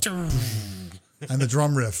drum pedal and the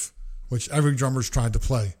drum riff, which every drummer's tried to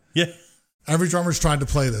play. Yeah. Every drummer's tried to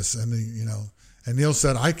play this, and and Neil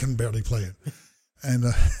said, "I can barely play it." And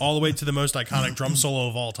all the way to the most iconic drum solo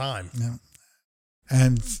of all time. Yeah.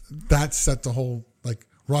 And that set the whole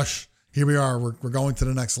Rush. Here we are. We're going to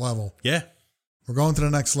the next level. Yeah. We're going to the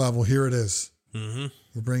next level. Here it is. Mm-hmm.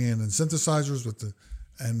 We're bringing in synthesizers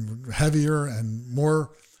and heavier and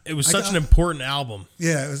more. It was such an important album.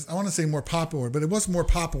 Yeah, I want to say more popular, but it was more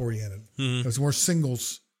pop oriented. Mm-hmm. There was more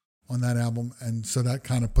singles on that album, and so that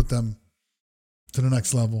kind of put them to the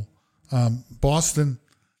next level. Boston,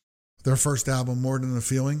 their first album, More Than a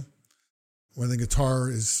Feeling, where the guitar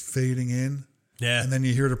is fading in. Yeah. And then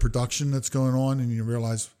you hear the production that's going on, and you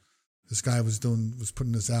realize this guy was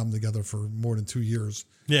putting this album together for more than 2 years.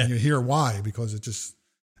 Yeah. And you hear why, because it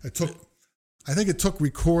took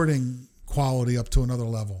recording quality up to another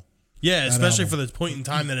level. Yeah, especially for the point in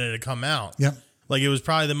time that it had come out. Yep. Like it was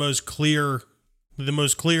probably the most clear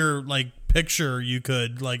picture you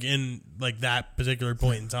could in that particular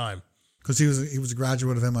point in time. Because he was a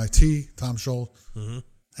graduate of MIT, Tom Scholz,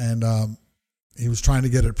 and he was trying to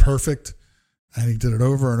get it perfect, and he did it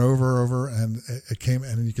over and over, and it came,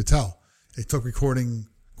 and you could tell it took recording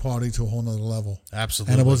quality to a whole nother level.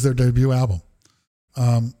 Absolutely. And it was their debut album.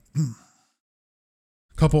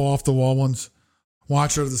 Couple off the wall ones.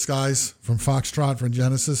 Watcher of the Skies from Foxtrot from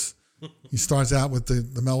Genesis. He starts out with the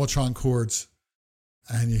Mellotron chords,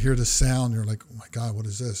 and you hear the sound. You're like, oh my God, what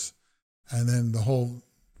is this? And then the whole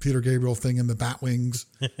Peter Gabriel thing and the bat wings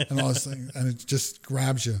and all this thing, and it just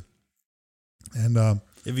grabs you. And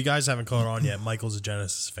if you guys haven't caught on yet, Michael's a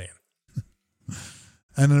Genesis fan.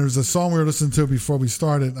 And there's a song we were listening to before we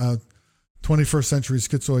started, 21st Century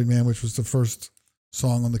Schizoid Man, which was the first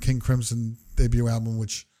song on the King Crimson debut album,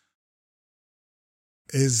 which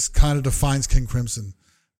is kind of defines King Crimson.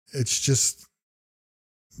 It's just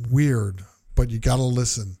weird, but you got to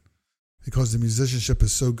listen because the musicianship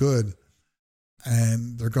is so good,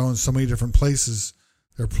 and they're going so many different places.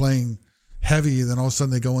 They're playing heavy, then all of a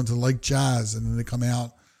sudden they go into light jazz, and then they come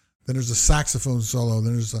out. Then there's a saxophone solo,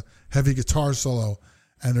 then there's a heavy guitar solo,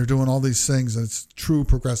 and they're doing all these things, and it's true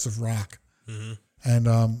progressive rock. Mm-hmm.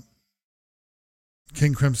 And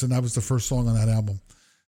King Crimson, that was the first song on that album.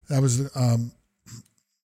 That was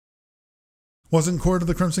wasn't Court of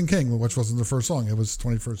the Crimson King, which wasn't the first song. It was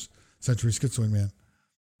 21st Century Schizoid Man.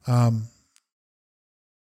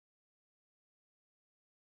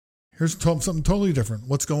 Here's something totally different.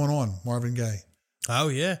 What's Going On, Marvin Gaye. Oh,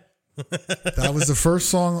 yeah. That was the first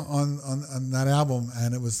song on that album,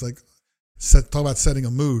 and it was talk about setting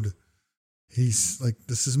a mood. He's like,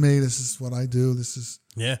 this is me, this is what I do,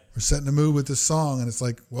 we're setting a mood with this song, and it's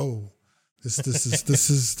like, whoa, this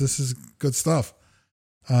is good stuff.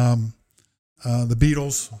 The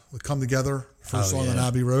Beatles would Come Together, first song on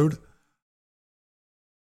Abbey Road.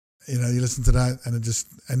 You listen to that,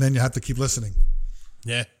 and then you have to keep listening.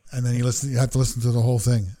 Yeah. And then you have to listen to the whole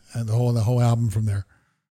thing and the whole album from there.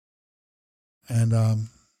 And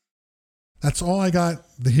that's all I got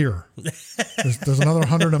to hear. There's another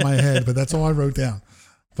 100 in my head, but that's all I wrote down.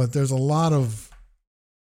 But there's a lot of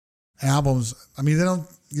albums. I mean,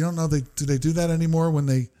 you don't know, do they do that anymore when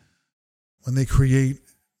they create,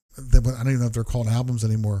 I don't even know if they're called albums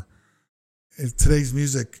anymore. Today's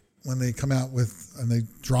music, when they come out with, and they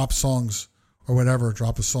drop songs or whatever,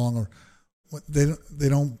 drop a song, or they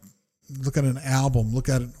don't look at an album, look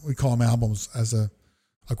at it, we call them albums, as a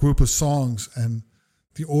group of songs, and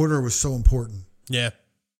the order was so important. Yeah.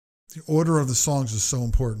 The order of the songs is so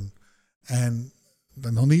important. And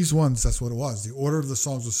on these ones, that's what it was. The order of the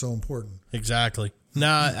songs was so important. Exactly.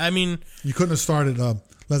 Nah, I mean, you couldn't have started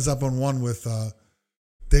Led Zeppelin 1 with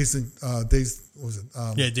Dazed and Dazed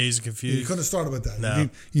and Confused. You couldn't have started with that. No.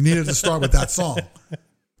 You needed to start with that song,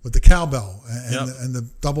 with the cowbell and the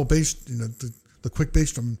double bass, the quick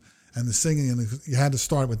bass drum and the singing, and you had to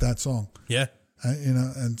start with that song. Yeah.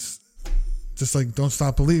 And just like Don't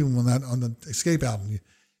Stop Believing on the Escape album, you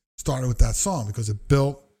started with that song because it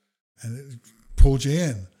built and it pulled you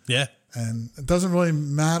in. Yeah. And it doesn't really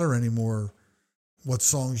matter anymore what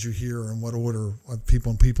songs you hear and what order what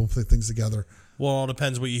people put things together. Well, it all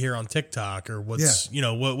depends what you hear on TikTok or what's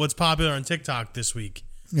what's popular on TikTok this week.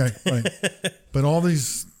 Right. But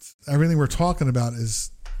everything we're talking about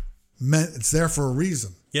is it's there for a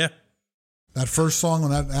reason. Yeah. That first song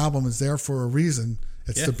on that album is there for a reason.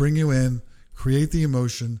 It's to bring you in, create the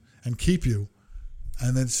emotion, and keep you.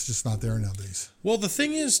 And it's just not there nowadays. Well, the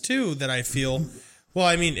thing is too that I feel. Well,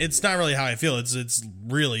 I mean, it's not really how I feel. It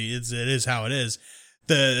is how it is.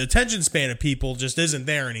 The attention span of people just isn't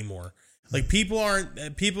there anymore. Like people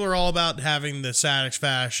are all about having the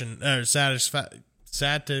satisfaction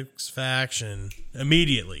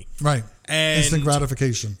immediately. Right. And instant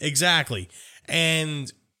gratification. Exactly.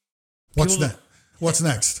 And what's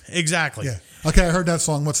next? Exactly. Yeah. Okay, I heard that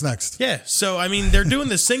song. What's next? Yeah. So I mean, they're doing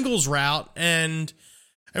the singles route, and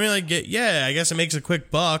I mean, like, yeah, I guess it makes a quick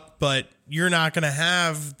buck, but you're not going to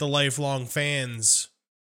have the lifelong fans.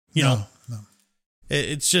 No.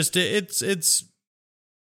 It's just it's.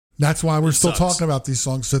 That's why we're still talking about these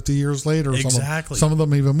songs 50 years later. Exactly. Some of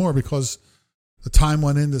them even more, because the time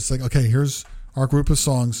went into it's like, okay, here's our group of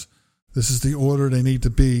songs. This is the order they need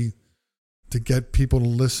to be to get people to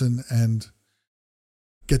listen and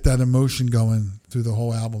get that emotion going through the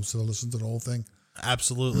whole album. So they listen to the whole thing.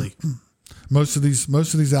 Absolutely. Most of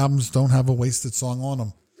these albums don't have a wasted song on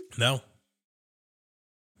them. No,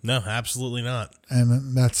 absolutely not.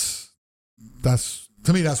 And that's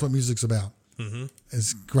to me, that's what music's about. Mm-hmm.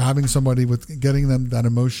 Is grabbing somebody with getting them that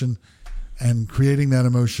emotion and creating that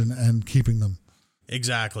emotion and keeping them.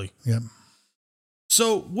 Exactly. Yeah.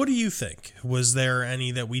 So what do you think? Was there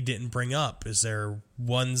any that we didn't bring up? Is there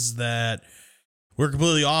ones that we're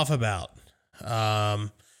completely off about?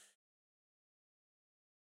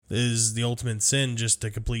 Is The Ultimate Sin just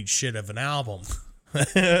a complete shit of an album?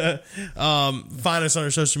 Find us on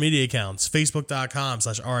our social media accounts,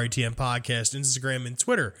 facebook.com/RATM podcast, Instagram and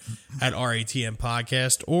Twitter @RATM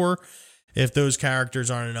podcast. Or if those characters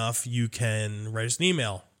aren't enough, you can write us an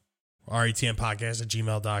email,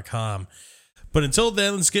 ratmpodcast@gmail.com. But until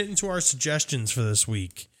then, let's get into our suggestions for this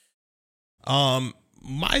week.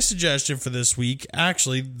 My suggestion for this week,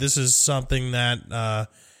 actually, this is something that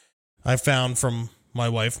I found from my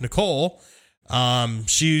wife, Nicole.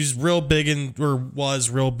 She's real big was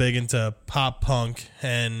real big into pop punk,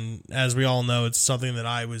 and as we all know, it's something that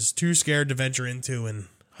I was too scared to venture into in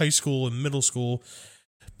high school and middle school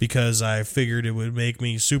because I figured it would make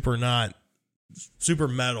me super metal.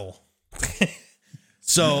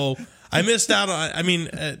 So I missed out on. I mean,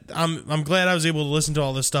 I'm glad I was able to listen to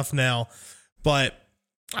all this stuff now, but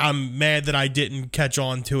I'm mad that I didn't catch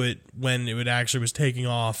on to it when it actually was taking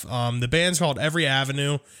off. The band's called Every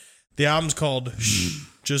Avenue. The album's called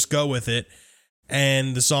Just Go With It,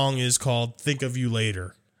 and the song is called Think of You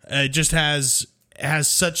Later. It just has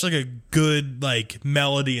such like a good like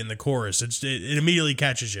melody in the chorus. It immediately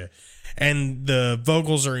catches you, and the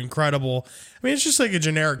vocals are incredible. I mean, it's just like a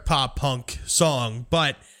generic pop punk song,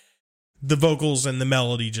 but the vocals and the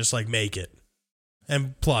melody just like make it.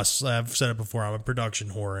 And plus, I've said it before, I'm a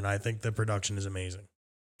production whore, and I think the production is amazing.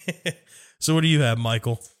 So what do you have,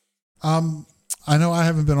 Michael? I know I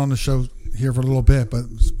haven't been on the show here for a little bit, but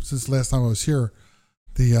since the last time I was here,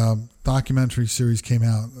 the documentary series came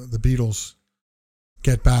out, The Beatles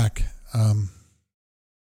Get Back.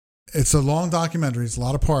 It's a long documentary. It's a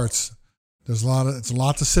lot of parts. It's a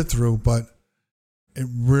lot to sit through, but it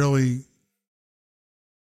really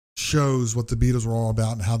shows what the Beatles were all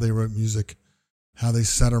about and how they wrote music, how they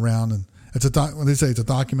sat around, and it's when they say it's a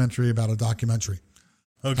documentary about a documentary.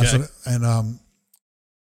 Okay.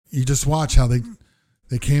 You just watch how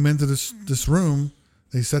they came into this room.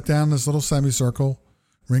 They sat down in this little semicircle.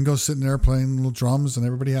 Ringo's sitting there playing little drums, and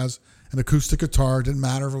everybody has an acoustic guitar. It didn't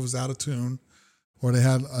matter if it was out of tune, or they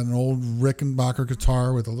had an old Rickenbacker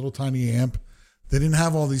guitar with a little tiny amp. They didn't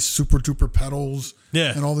have all these super duper pedals,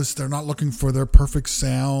 and all this. They're not looking for their perfect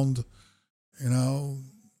sound.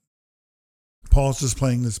 Paul's just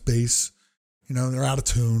playing this bass. They're out of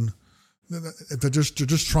tune. They're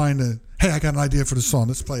just trying to, hey, I got an idea for the song.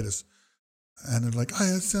 Let's play this. and they're like, oh,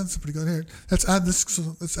 yeah, that sounds pretty good here. Let's add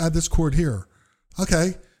this chord here.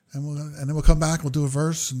 Okay. And then we'll come back, we'll do a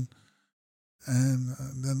verse, and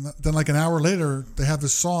then like an hour later, they have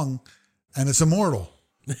this song, and it's immortal.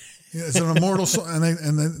 It's an immortal song,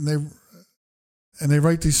 and they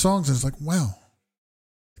write these songs, and it's like, wow.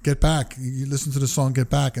 Get Back. You listen to the song Get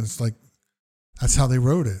Back, and it's like, that's how they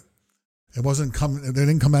wrote it. It wasn't they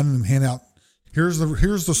didn't come in and hand out, here's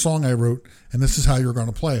the song I wrote, and this is how you're going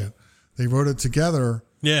to play it. They wrote it together.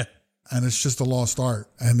 Yeah. And it's just a lost art.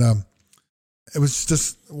 And it was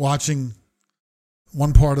just watching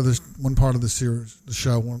one part of the series, the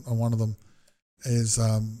show. One of them is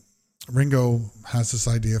Ringo has this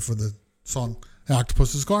idea for the song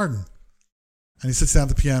 "Octopus's Garden," and he sits down at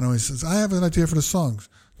the piano. And he says, "I have an idea for the songs."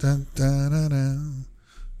 Dun, dun, dun, dun,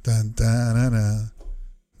 dun, dun, dun, dun,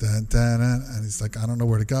 dun, dun, dun. And he's like, "I don't know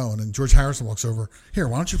where to go." And then George Harrison walks over. "Here,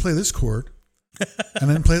 why don't you play this chord, and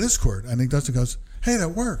then play this chord?" And he does it. Goes, "Hey, that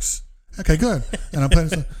works." Okay, good. And I'm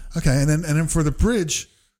playing. Okay, and then for the bridge,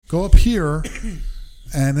 go up here,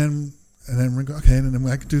 and then Ringo. Okay, and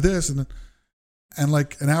then I can do this, and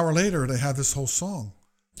like an hour later, they have this whole song,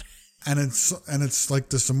 and it's like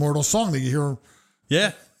this immortal song that you hear.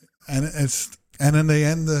 Yeah, and then they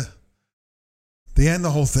end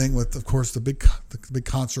the whole thing with, of course, the big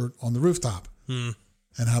concert on the rooftop.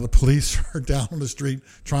 And how the police are down on the street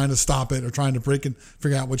trying to stop it or trying to break and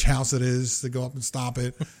figure out which house it is to go up and stop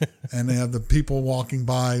it. And they have the people walking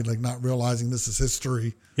by, like, not realizing this is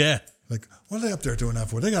history. Yeah. Like, what are they up there doing that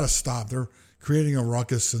for? They got to stop. They're creating a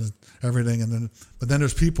ruckus and everything. But then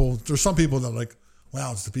there's some people that are like,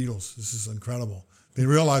 wow, it's the Beatles. This is incredible. They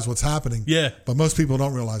realize what's happening. Yeah. But most people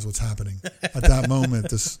don't realize what's happening at that moment.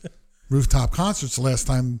 This rooftop concert's the last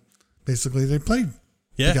time basically they played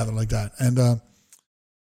together like that. And,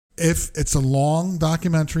 if it's a long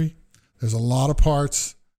documentary, there's a lot of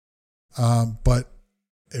parts, but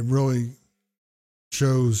it really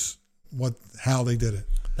shows how they did it.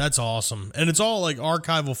 That's awesome. And it's all like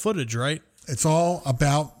archival footage, right? It's all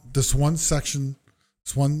about this one section,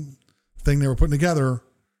 this one thing they were putting together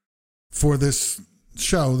for this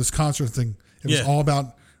show, this concert thing. It was all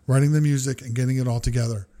about writing the music and getting it all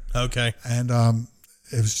together. Okay. And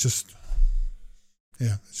it was just,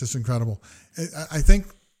 it's just incredible. I think,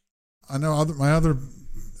 I know my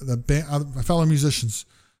fellow musicians,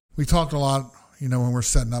 we talked a lot, when we're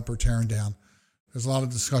setting up or tearing down. There's a lot of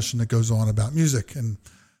discussion that goes on about music. And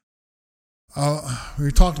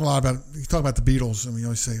we talked a lot about the Beatles, and we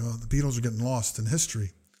always say, well, the Beatles are getting lost in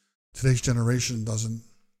history. Today's generation doesn't,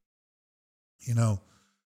 they're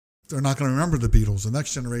not going to remember the Beatles. The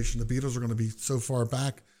next generation, the Beatles are going to be so far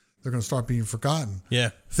back, they're going to start being forgotten. Yeah.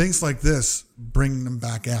 Things like this bring them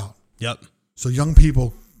back out. Yep. So young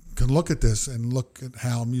people can look at this and look at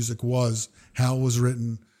how music was, how it was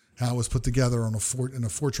written, how it was put together in a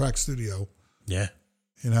 4-track studio. Yeah.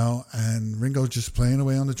 And Ringo just playing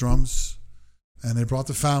away on the drums, and they brought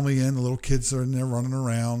the family in. The little kids are in there running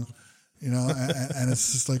around, and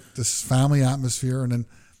it's just like this family atmosphere. And then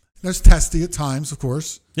there's testy at times, of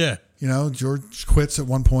course. Yeah. George quits at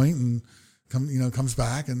one point and comes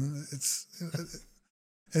back, and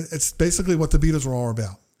it's basically what the Beatles were all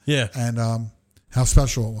about. Yeah. And how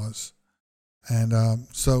special it was. And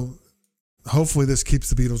so hopefully this keeps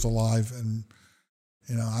the Beatles alive. And,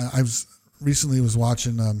 I was recently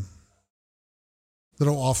watching,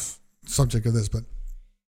 little off subject of this, but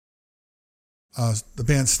the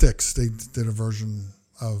band Styx, they did a version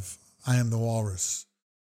of I Am the Walrus.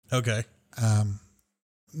 Okay.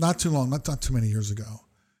 Not too many years ago.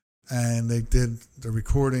 And they did the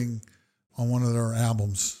recording on one of their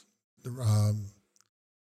albums,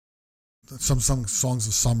 some songs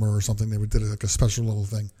of summer or something. They did like a special little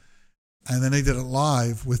thing, and then they did it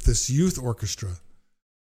live with this youth orchestra,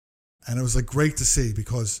 and it was like great to see,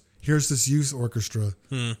 because here's this youth orchestra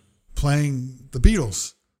playing the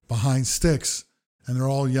Beatles behind Styx, and they're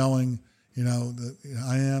all yelling, I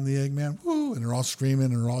am the Eggman, woo, and they're all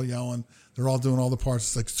screaming and they're all yelling, they're all doing all the parts.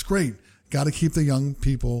 It's like, it's great. Got to keep the young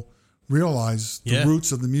people realize the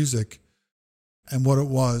roots of the music and what it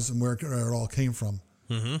was and where it all came from.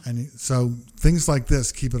 Mm-hmm. And so things like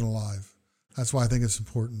this keep it alive. That's why I think it's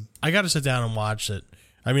important. I got to sit down and watch it.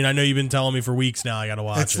 I mean, I know you've been telling me for weeks now I got to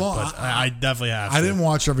watch it, but I definitely have to. I didn't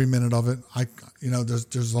watch every minute of it.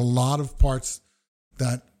 There's a lot of parts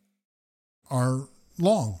that are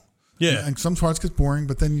long. Yeah. And some parts get boring,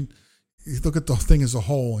 but then you look at the thing as a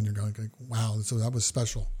whole and you're going, wow, so that was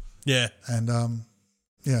special. Yeah. And,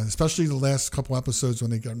 especially the last couple episodes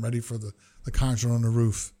when they got ready for the concert on the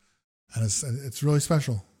roof. And it's really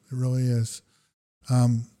special. It really is.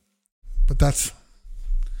 But that's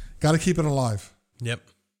got to keep it alive. Yep.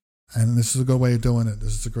 And this is a good way of doing it.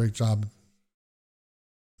 This is a great job.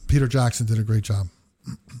 Peter Jackson did a great job.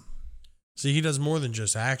 See, he does more than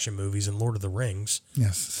just action movies and Lord of the Rings.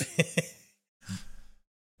 Yes.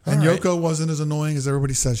 And Yoko wasn't as annoying as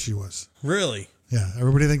everybody says she was. Really? Yeah.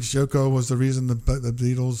 Everybody thinks Yoko was the reason the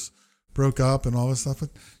Beatles broke up and all this stuff. But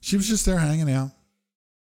she was just there hanging out.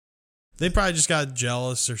 They probably just got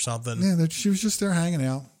jealous or something. Yeah, she was just there hanging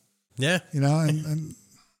out. Yeah. You know, and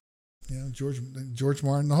you know, George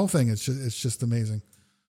Martin, the whole thing, it's just amazing.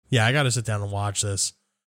 Yeah, I got to sit down and watch this.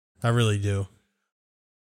 I really do.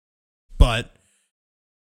 But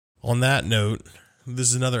on that note, this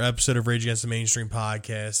is another episode of Rage Against the Mainstream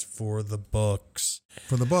podcast for the books.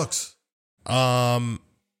 For the books.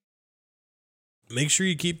 Make sure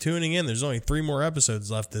you keep tuning in. There's only 3 more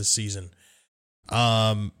episodes left this season.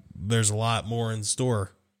 There's a lot more in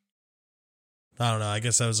store. I don't know. I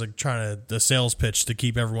guess I was like trying to a sales pitch to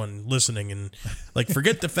keep everyone listening and like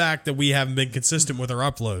forget the fact that we haven't been consistent with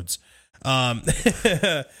our uploads.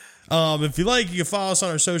 If you like, you can follow us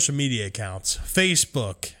on our social media accounts.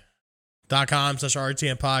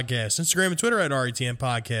 Facebook.com/RTM Podcast. Instagram and Twitter at RTM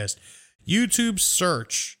Podcast. YouTube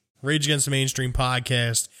search Rage Against the Mainstream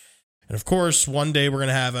Podcast. And of course, one day we're going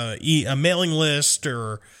to have a mailing list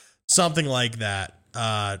or something like that.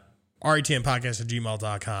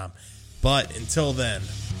 RTMPodcast@gmail.com. But until then,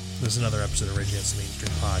 this is another episode of Rage Against the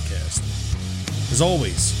Mainstream Podcast. As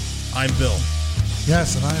always, I'm Bill.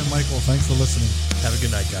 Yes, and I am Michael. Thanks for listening. Have a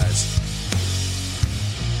good night, guys.